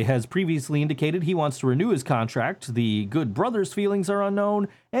 AJ has previously indicated he wants to renew his contract. The Good Brothers feelings are unknown,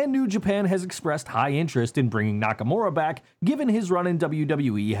 and New Japan has expressed high interest in bringing Nakamura back, given his run in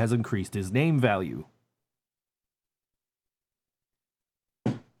WWE has increased his name value.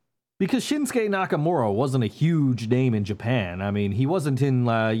 Because Shinsuke Nakamura wasn't a huge name in Japan. I mean, he wasn't in,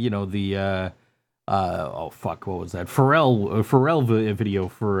 what was that? Pharrell video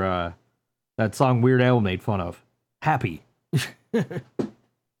for that song Weird Al made fun of. Happy.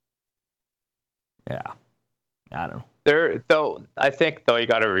 Yeah. I don't know. I think you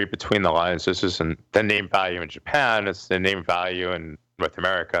got to read between the lines. This isn't the name value in Japan. It's the name value in North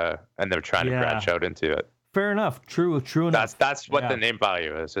America, and they're trying to branch out into it. Fair enough. True enough. That's what the name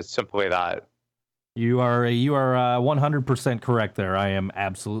value is. It's simply that. You are 100% correct there. I am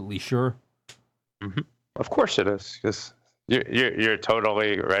absolutely sure. Mm-hmm. Of course it is. Because you're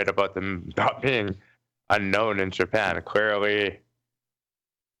totally right about them not being unknown in Japan. Clearly,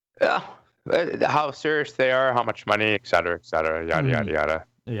 yeah. How serious they are, how much money, et cetera, yada yada yada.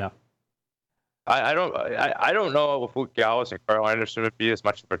 Yeah. I don't know if Luke Gallows and Carl Anderson would be as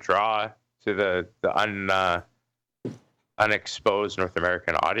much of a draw to the unexposed North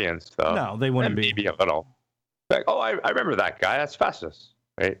American audience, though. No, they wouldn't be. Maybe a little. Like, I remember that guy. That's Festus,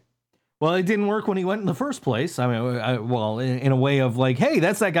 right? Well, it didn't work when he went in the first place. I mean, well, in a way of like, hey,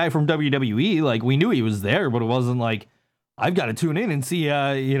 that's that guy from WWE. Like, we knew he was there, but it wasn't like, I've got to tune in and see,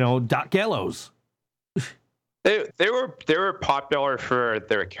 Doc Gallows. They were popular for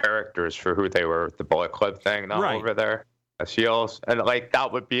their characters, for who they were, the Bullet Club thing, not Right. over there as heels, and like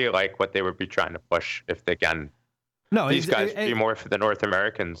that would be like what they would be trying to push if they No, these guys would be more for the North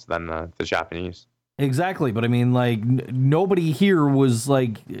Americans than the Japanese. Exactly, but I mean, like, nobody here was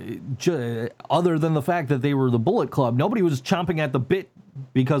like, other than the fact that they were the Bullet Club, nobody was chomping at the bit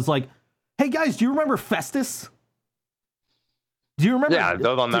because, like, hey guys, do you remember Festus? Do you remember? Yeah,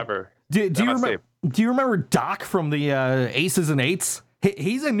 they'll never. Do you remember Doc from the Aces and Eights?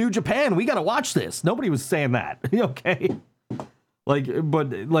 He's in New Japan. We got to watch this. Nobody was saying that. Okay.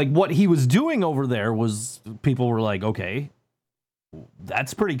 But what he was doing over there was people were like, okay,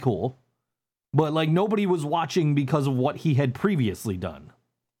 that's pretty cool. But like nobody was watching because of what he had previously done.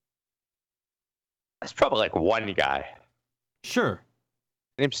 That's probably like one guy. Sure.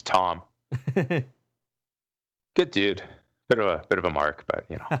 His name's Tom. Good dude. Bit of a mark, but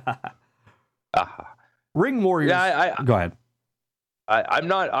you know. Ring Warriors. Yeah, go ahead. I'm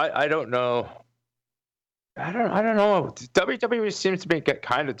not. I don't know. I don't know. WWE seems to be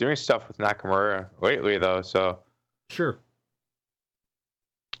kind of doing stuff with Nakamura lately, though. So sure.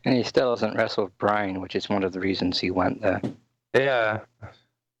 And he still hasn't wrestled Bryan, which is one of the reasons he went there. Yeah,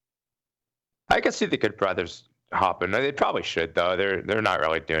 I can see the Good Brothers hopping. They probably should, though. They're not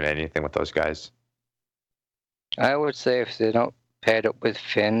really doing anything with those guys. I would say if they're not paired up with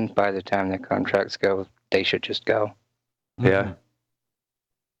Finn by the time their contracts go, they should just go. Yeah.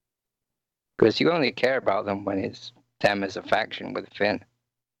 Because you only care about them when it's them as a faction with Finn.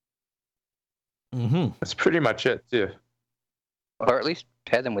 Mm-hmm. That's pretty much it, too. Or at least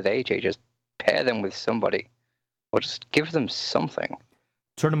pair them with AJ. Just pair them with somebody. Or just give them something.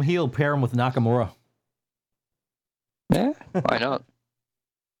 Turn him heel, pair him with Nakamura. Yeah, why not?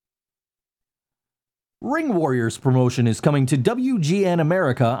 Ring Warriors promotion is coming to WGN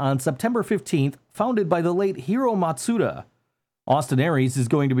America on September 15th, founded by the late Hiro Matsuda. Austin Aries is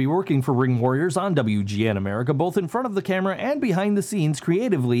going to be working for Ring Warriors on WGN America, both in front of the camera and behind the scenes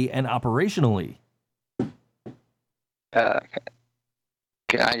creatively and operationally.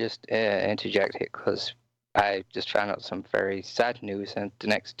 Can I just interject here? Because I just found out some very sad news, and the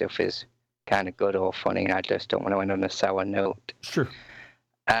next stuff is kind of good or funny, and I just don't want to end on a sour note. Sure.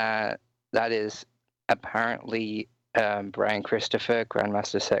 That is, apparently, Brian Christopher,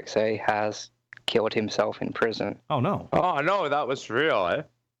 Grandmaster Sexay, has killed himself in prison. Oh, no. Oh, no, that was real, eh?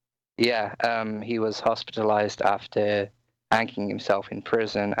 Yeah, he was hospitalized after hanging himself in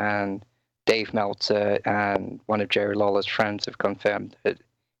prison, and Dave Meltzer and one of Jerry Lawler's friends have confirmed that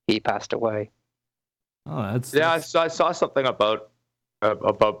he passed away. Oh, that's... Yeah, I saw something about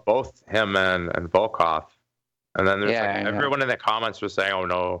both him and Volkov. And then there's everyone in the comments was saying, oh,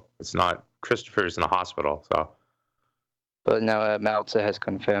 no, it's not. Christopher's in the hospital, so... But no, Meltzer has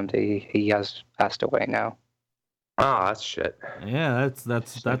confirmed he has passed away now. Oh, that's shit. Yeah,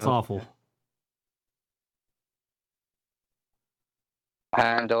 that's awful.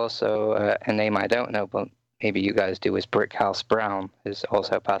 And also, a name I don't know, but maybe you guys do, is Brickhouse Brown, has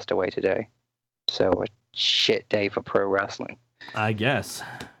also passed away today. So a shit day for pro wrestling. I guess.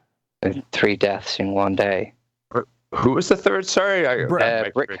 3 deaths in one day. Who was the third? Sorry,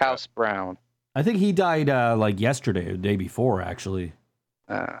 Brickhouse Brown. I think he died like yesterday, or the day before, actually.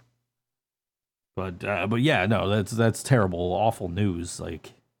 But yeah, no, that's terrible, awful news.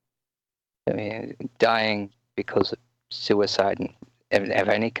 Like, I mean, dying because of suicide of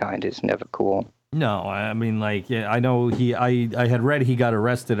any kind is never cool. no, I mean, like, yeah, I know I had read he got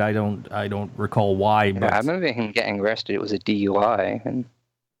arrested. I don't recall why, but I remember him getting arrested. It was a DUI, and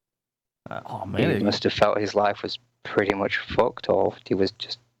oh man, he must have felt his life was pretty much fucked, or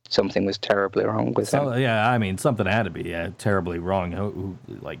something was terribly wrong with him. Yeah, I mean, something had to be terribly wrong.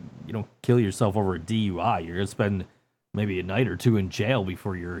 Like, you don't kill yourself over a DUI. You're gonna spend maybe a night or two in jail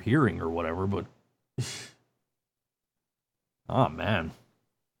before your hearing or whatever. But oh man.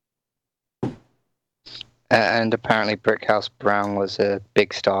 And apparently Brickhouse Brown was a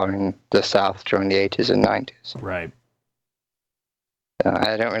big star in the South during the 80s and 90s. Right.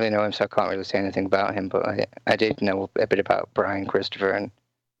 I don't really know him, so I can't really say anything about him, but I did know a bit about Brian Christopher, and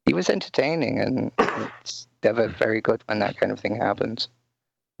he was entertaining, and it's never very good when that kind of thing happens.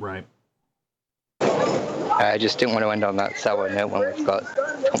 Right. I just didn't want to end on that sour note when we've got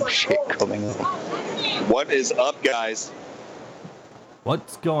some shit coming up. What is up, guys?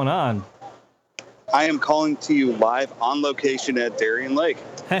 What's going on? I am calling to you live on location at Darien Lake.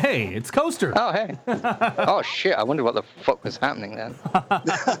 Hey, it's Coaster. Oh, hey. Oh, shit. I wonder what the fuck was happening then.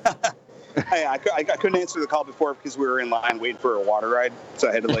 Yeah, I couldn't answer the call before because we were in line waiting for a water ride, so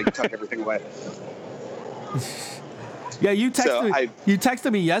I had to like tuck everything away. Yeah, you texted So me. You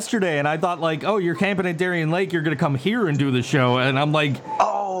texted me yesterday, and I thought like, oh, you're camping at Darien Lake. You're gonna come here and do the show, and I'm like,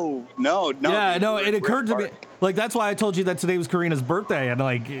 Oh no. yeah, dude, no. we're- It occurred to we're me, like that's why I told you that today was Karina's birthday, and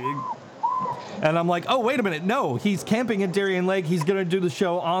like, and I'm like, oh, wait a minute, no, he's camping at Darien Lake. He's gonna do the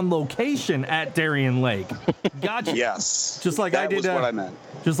show on location at Darien Lake. Gotcha. Yes. Just like I that did. was what I meant.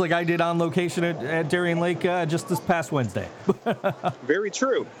 Just like I did on location at Darien Lake just this past Wednesday. Very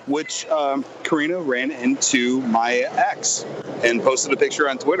true. Which Karina ran into my ex and posted a picture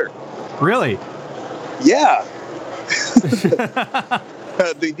on Twitter. Really? Yeah.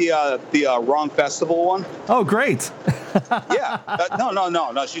 The wrong festival one. Oh, great. Yeah.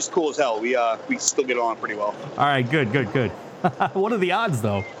 No. She's cool as hell. We still get along pretty well. All right, good. What are the odds,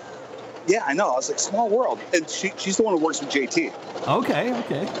 though? Yeah, I know. I was like, small world. And she's the one who works with JT. Okay.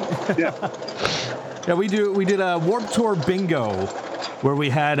 Yeah. Yeah, we did a Warped Tour bingo where we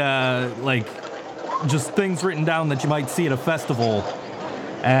had like just things written down that you might see at a festival,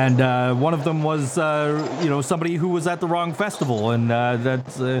 and one of them was somebody who was at the wrong festival, and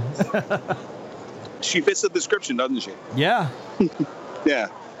that's She fits the description, doesn't she? yeah. Yeah.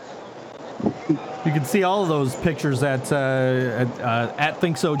 You can see all of those pictures at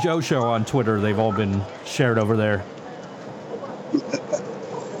Think So Joe Show on Twitter. They've all been shared over there.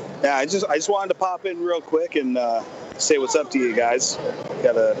 Yeah, I just wanted to pop in real quick and say what's up to you guys.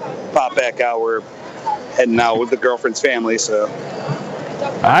 Got to pop back out. We're heading out with the girlfriend's family, so.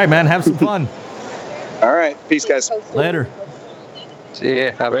 All right, man. Have some fun. All right. Peace, guys. Later. See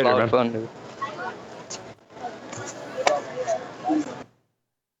ya. Have Later, a lot man. of fun. Dude.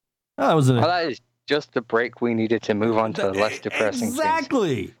 Oh, that was Well, that is just the break we needed to move on to less depressing things.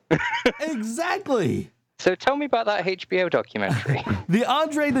 Exactly. Exactly. So tell me about that HBO documentary. The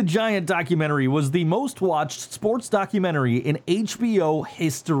Andre the Giant documentary was the most watched sports documentary in HBO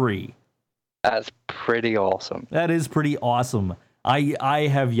history. That's pretty awesome. That is pretty awesome. I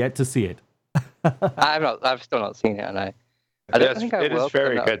have yet to see it. I've still not seen it, and I don't Yes, think I it will. is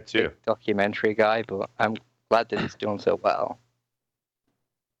very 'cause I'm not a good, too. big documentary guy, but I'm glad that it's doing so well.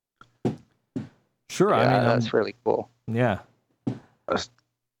 Sure, Yeah, I mean, that's really cool. yeah.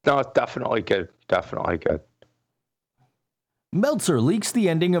 No, it's definitely good. Definitely good. Meltzer leaks the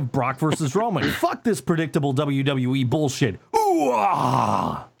ending of Brock versus Roman. Fuck this predictable WWE bullshit.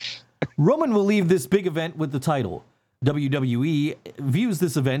 Ooh-ah! Roman will leave this big event with the title. WWE views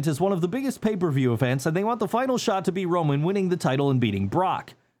this event as one of the biggest pay-per-view events, and they want the final shot to be Roman winning the title and beating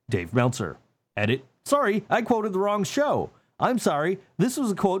Brock. Dave Meltzer. Edit. Sorry, I quoted the wrong show. I'm sorry. This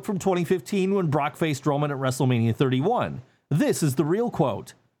was a quote from 2015 when Brock faced Roman at WrestleMania 31. This is the real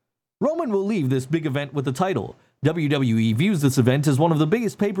quote. Roman will leave this big event with the title. WWE views this event as one of the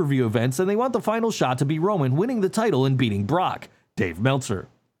biggest pay-per-view events, and they want the final shot to be Roman winning the title and beating Brock. Dave Meltzer.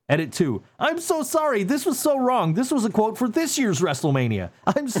 Edit 2. I'm so sorry. This was so wrong. This was a quote for this year's WrestleMania.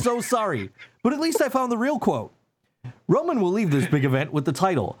 I'm so sorry. But at least I found the real quote. Roman will leave this big event with the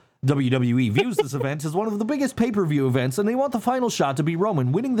title. WWE views this event as one of the biggest pay-per-view events, and they want the final shot to be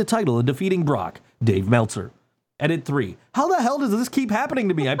Roman winning the title and defeating Brock. Dave Meltzer. Edit 3. How the hell does this keep happening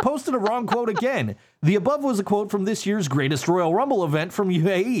to me? I posted a wrong quote again. The above was a quote from this year's greatest Royal Rumble event from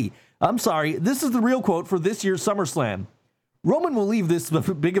UAE. I'm sorry, this is the real quote for this year's SummerSlam. Roman will leave this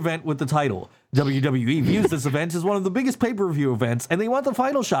big event with the title. WWE views this event as one of the biggest pay-per-view events, and they want the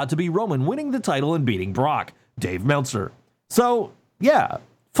final shot to be Roman winning the title and beating Brock. Dave Meltzer. So, yeah,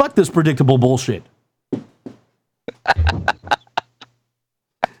 fuck this predictable bullshit.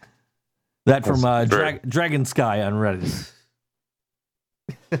 That from Dragon Sky on Reddit.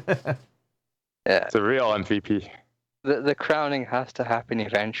 Yeah, It's a real MVP. the crowning has to happen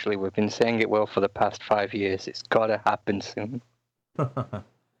eventually. We've been saying it will for the past 5 years. It's got to happen soon.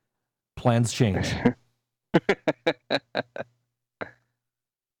 Plans change.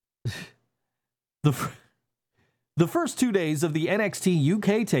 The first 2 days of the NXT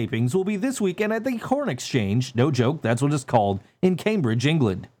UK tapings will be this weekend at the Corn Exchange. No joke, that's what it's called, in Cambridge,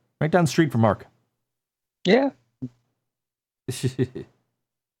 England. Right down the street from Mark. Yeah,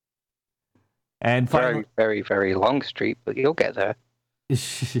 And finally, very, very, very long street, but you'll get there.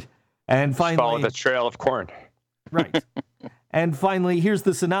 and Follow finally, the trail of corn. right. And finally, here's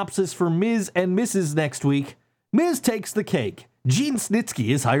the synopsis for Miz and Mrs. next week. Miz takes the cake. Gene Snitsky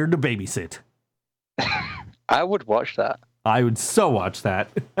is hired to babysit. I would watch that. I would so watch that.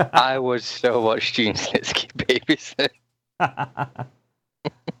 I would so watch Gene Snitsky babysit. I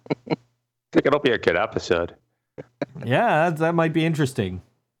think it'll be a good episode. Yeah, that might be interesting.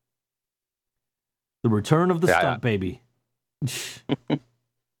 The return of the Yeah, stunt baby.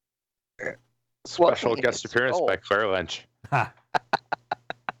 Special Wasn't guest his appearance by fault. Claire Lynch. Ha.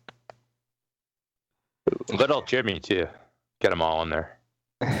 Little Jimmy, too. Get them all in there.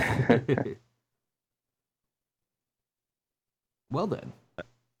 Well then.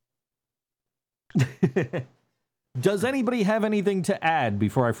 Does anybody have anything to add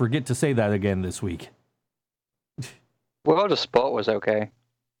before I forget to say that again this week? World of Sport was okay.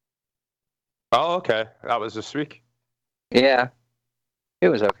 Oh, okay. That was this week. Yeah, it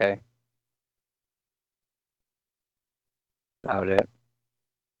was okay. About it.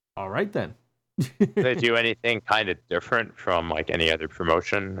 All right then. Did they do anything kind of different from like any other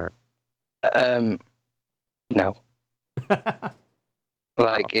promotion? Or... No.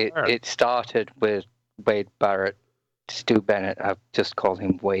 Like it started with Wade Barrett, Stu Bennett. I've just called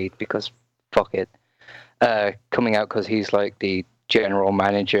him Wade because fuck it. Coming out because he's like the general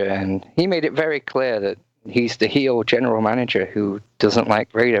manager, and he made it very clear that he's the heel general manager who doesn't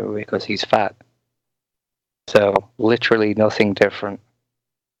like Rado because he's fat. So literally nothing different,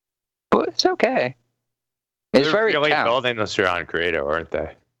 but it's okay. It's They're very really camp. building this around Grado, aren't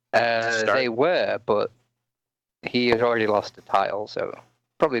they? They were, but he had already lost the title, so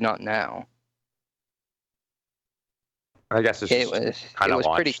probably not now. I guess it's It was kinda pretty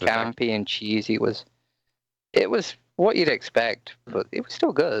launched the thing. campy and cheesy. It was what you'd expect, but it was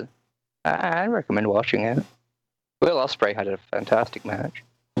still good. I recommend watching it. Will Ospreay had a fantastic match.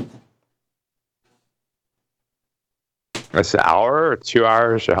 It's an hour or 2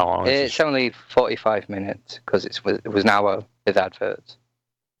 hours or how long? Is It's only 45 minutes because it was an hour with adverts.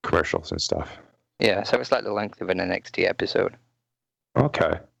 commercials and stuff? Yeah, so it's like the length of an NXT episode. Okay.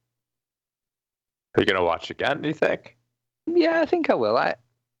 Are you gonna watch again? Do you think? Yeah, I think I will. I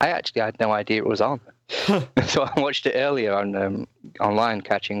actually had no idea it was on, so I watched it earlier on online,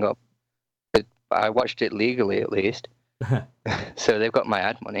 catching up. I watched it legally, at least, so they've got my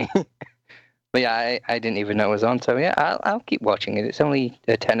ad money. But yeah, I didn't even know it was on. So yeah, I'll keep watching it. It's only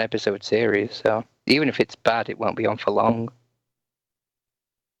a 10-episode series, so even if it's bad, it won't be on for long.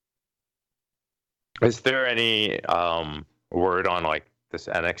 Is there any word on like this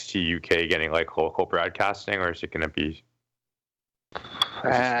NXT UK getting like local broadcasting, or is it gonna be?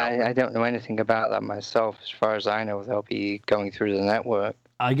 I don't know anything about that myself. As far as I know, they'll be going through the network.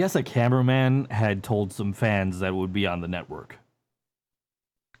 I guess a cameraman had told some fans that it would be on the network.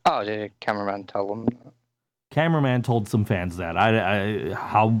 Oh, did the cameraman tell them? Cameraman told some fans that.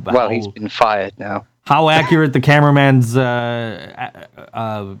 Well, he's been fired now. How accurate the cameraman's,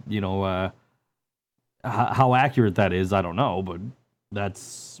 how accurate that is, I don't know, but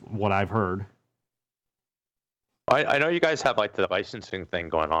that's what I've heard. I know you guys have like the licensing thing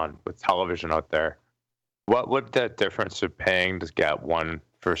going on with television out there. What would the difference of paying to get one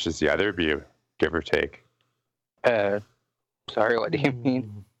versus the other be, give or take? Sorry, what do you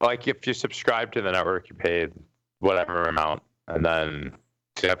mean? Like if you subscribe to the network, you paid whatever amount, and then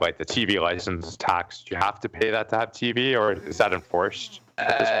to have like the TV license tax, do you have to pay that to have TV, or is that enforced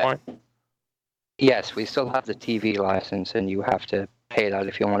at this point? Yes, we still have the TV license, and you have to pay that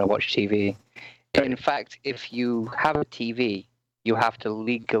if you want to watch TV. In fact, if you have a TV, you have to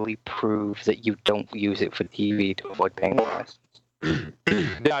legally prove that you don't use it for TV to avoid paying the license.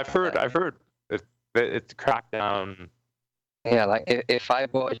 Yeah, I've heard it's cracked down. Yeah, like if I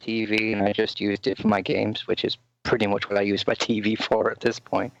bought a TV and I just used it for my games, which is pretty much what I use my TV for at this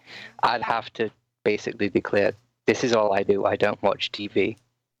point, I'd have to basically declare, this is all I do, I don't watch TV.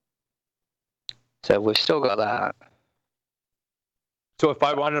 So we've still got that. So if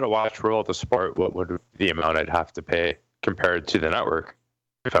I wanted to watch World of Sport, what would the amount I'd have to pay compared to the network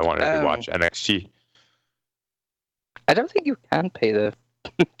if I wanted to watch NXT? I don't think you can pay the...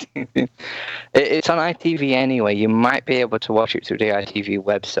 It's on ITV anyway. You might be able to watch it through the ITV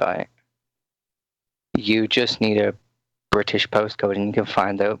website. You just need a British postcode, and you can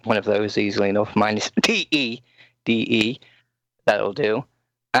find out one of those easily enough. Mine is DE. That'll do.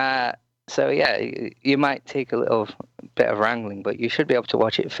 So yeah, you might take a little bit of wrangling, but you should be able to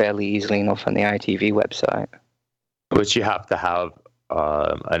watch it fairly easily enough on the ITV website. But you have to have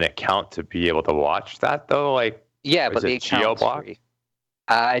an account to be able to watch that, though. Like, yeah, but is the it geo-blocked? account's free.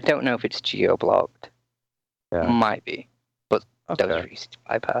 I don't know if it's geo-blocked. Yeah. Might be, but Okay. those are easy to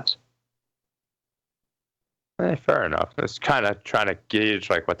bypass. Fair enough. It's kind of trying to gauge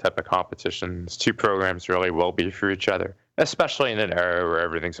like what type of competitions two programs really will be for each other, especially in an era where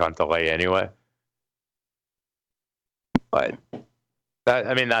everything's on delay anyway. But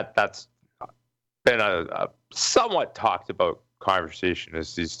that's been a somewhat talked about conversation,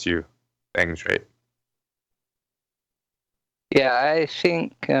 is these two things, right? Yeah, I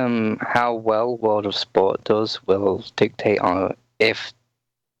think how well World of Sport does will dictate on if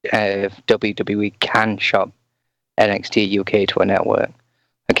WWE can shop NXT UK to a network.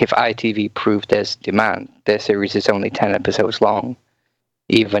 Like if ITV proved there's demand, their series is only 10 episodes long.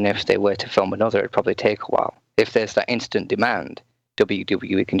 Even if they were to film another, it'd probably take a while. If there's that instant demand,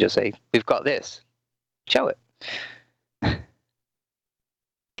 WWE can just say, we've got this. Show it.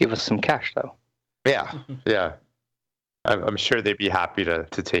 Give us some cash, though. Yeah, yeah. I'm sure they'd be happy to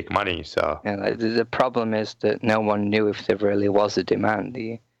take money. So And the problem is that no one knew if there really was a demand.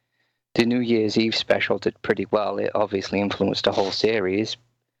 The New Year's Eve special did pretty well. It obviously influenced the whole series.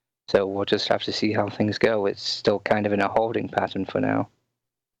 So we'll just have to see how things go. It's still kind of in a holding pattern for now.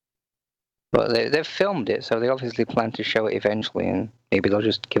 But they've filmed it, so they obviously plan to show it eventually, and maybe they'll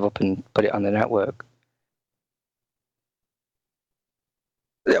just give up and put it on the network.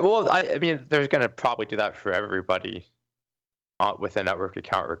 yeah, well, I mean, they're gonna probably do that for everybody with a network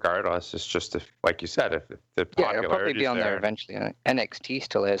account, regardless. It's just if, like you said, if the Yeah, it'll probably popularity be on there eventually. NXT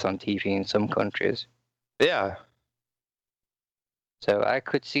still airs on TV in some countries. Yeah, So I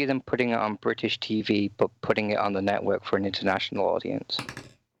could see them putting it on British TV, but putting it on the network for an international audience.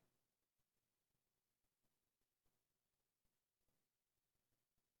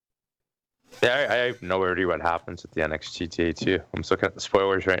 yeah. I have no idea what happens with the NXT TA2. I'm just looking at the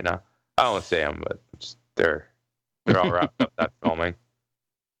spoilers right now. I don't say them, but they're all wrapped up that filming.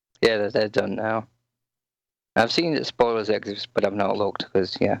 Yeah, they're done now. I've seen that spoilers exist, but I've not looked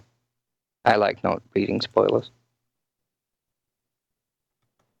because, yeah, I like not reading spoilers.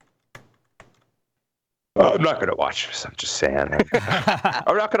 I'm not gonna watch this. I'm just saying.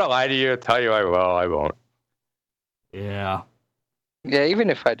 I'm not gonna lie to you. Tell you I will. I won't. Yeah. Yeah, even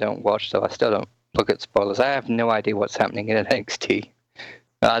if I don't watch, though, I still don't look at spoilers. I have no idea what's happening in NXT.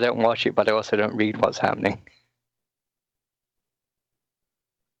 I don't watch it, but I also don't read what's happening.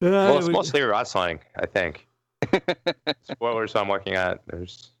 Well, it's mostly wrestling, I think. Spoilers I'm looking at.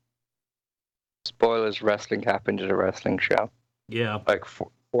 There's Spoilers, wrestling happened at a wrestling show. Yeah. like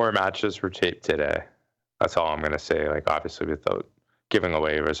four matches were taped today. That's all I'm gonna say. Like, obviously, without giving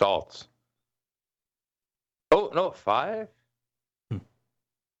away results. Oh no, 5.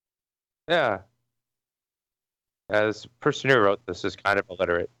 Yeah. As the person who wrote this is kind of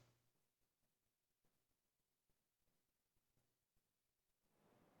illiterate.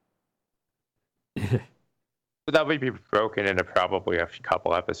 But that would be broken into probably a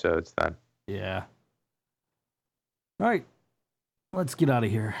couple episodes then. Yeah. All right. Let's get out of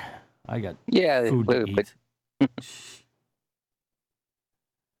here. I got Yeah, food to but eat.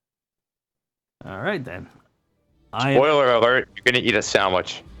 All right, then. Spoiler alert, you're going to eat a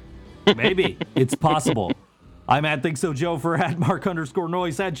sandwich. Maybe. It's possible. I'm at Think So Joe for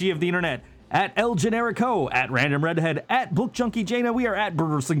 @Mark_Noise, at G of the Internet, at El Generico, at Random Redhead, at Book Junkie Jaina. We are at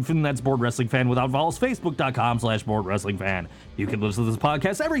Board Wrestling Fan. That's Board Wrestling Fan without vowels. Facebook.com/Board Wrestling Fan. You can listen to this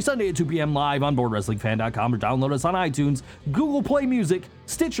podcast every Sunday at 2 p.m. live on BoardWrestlingFan.com or download us on iTunes, Google Play Music,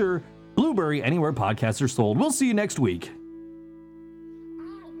 Stitcher, Blueberry, anywhere podcasts are sold. We'll see you next week.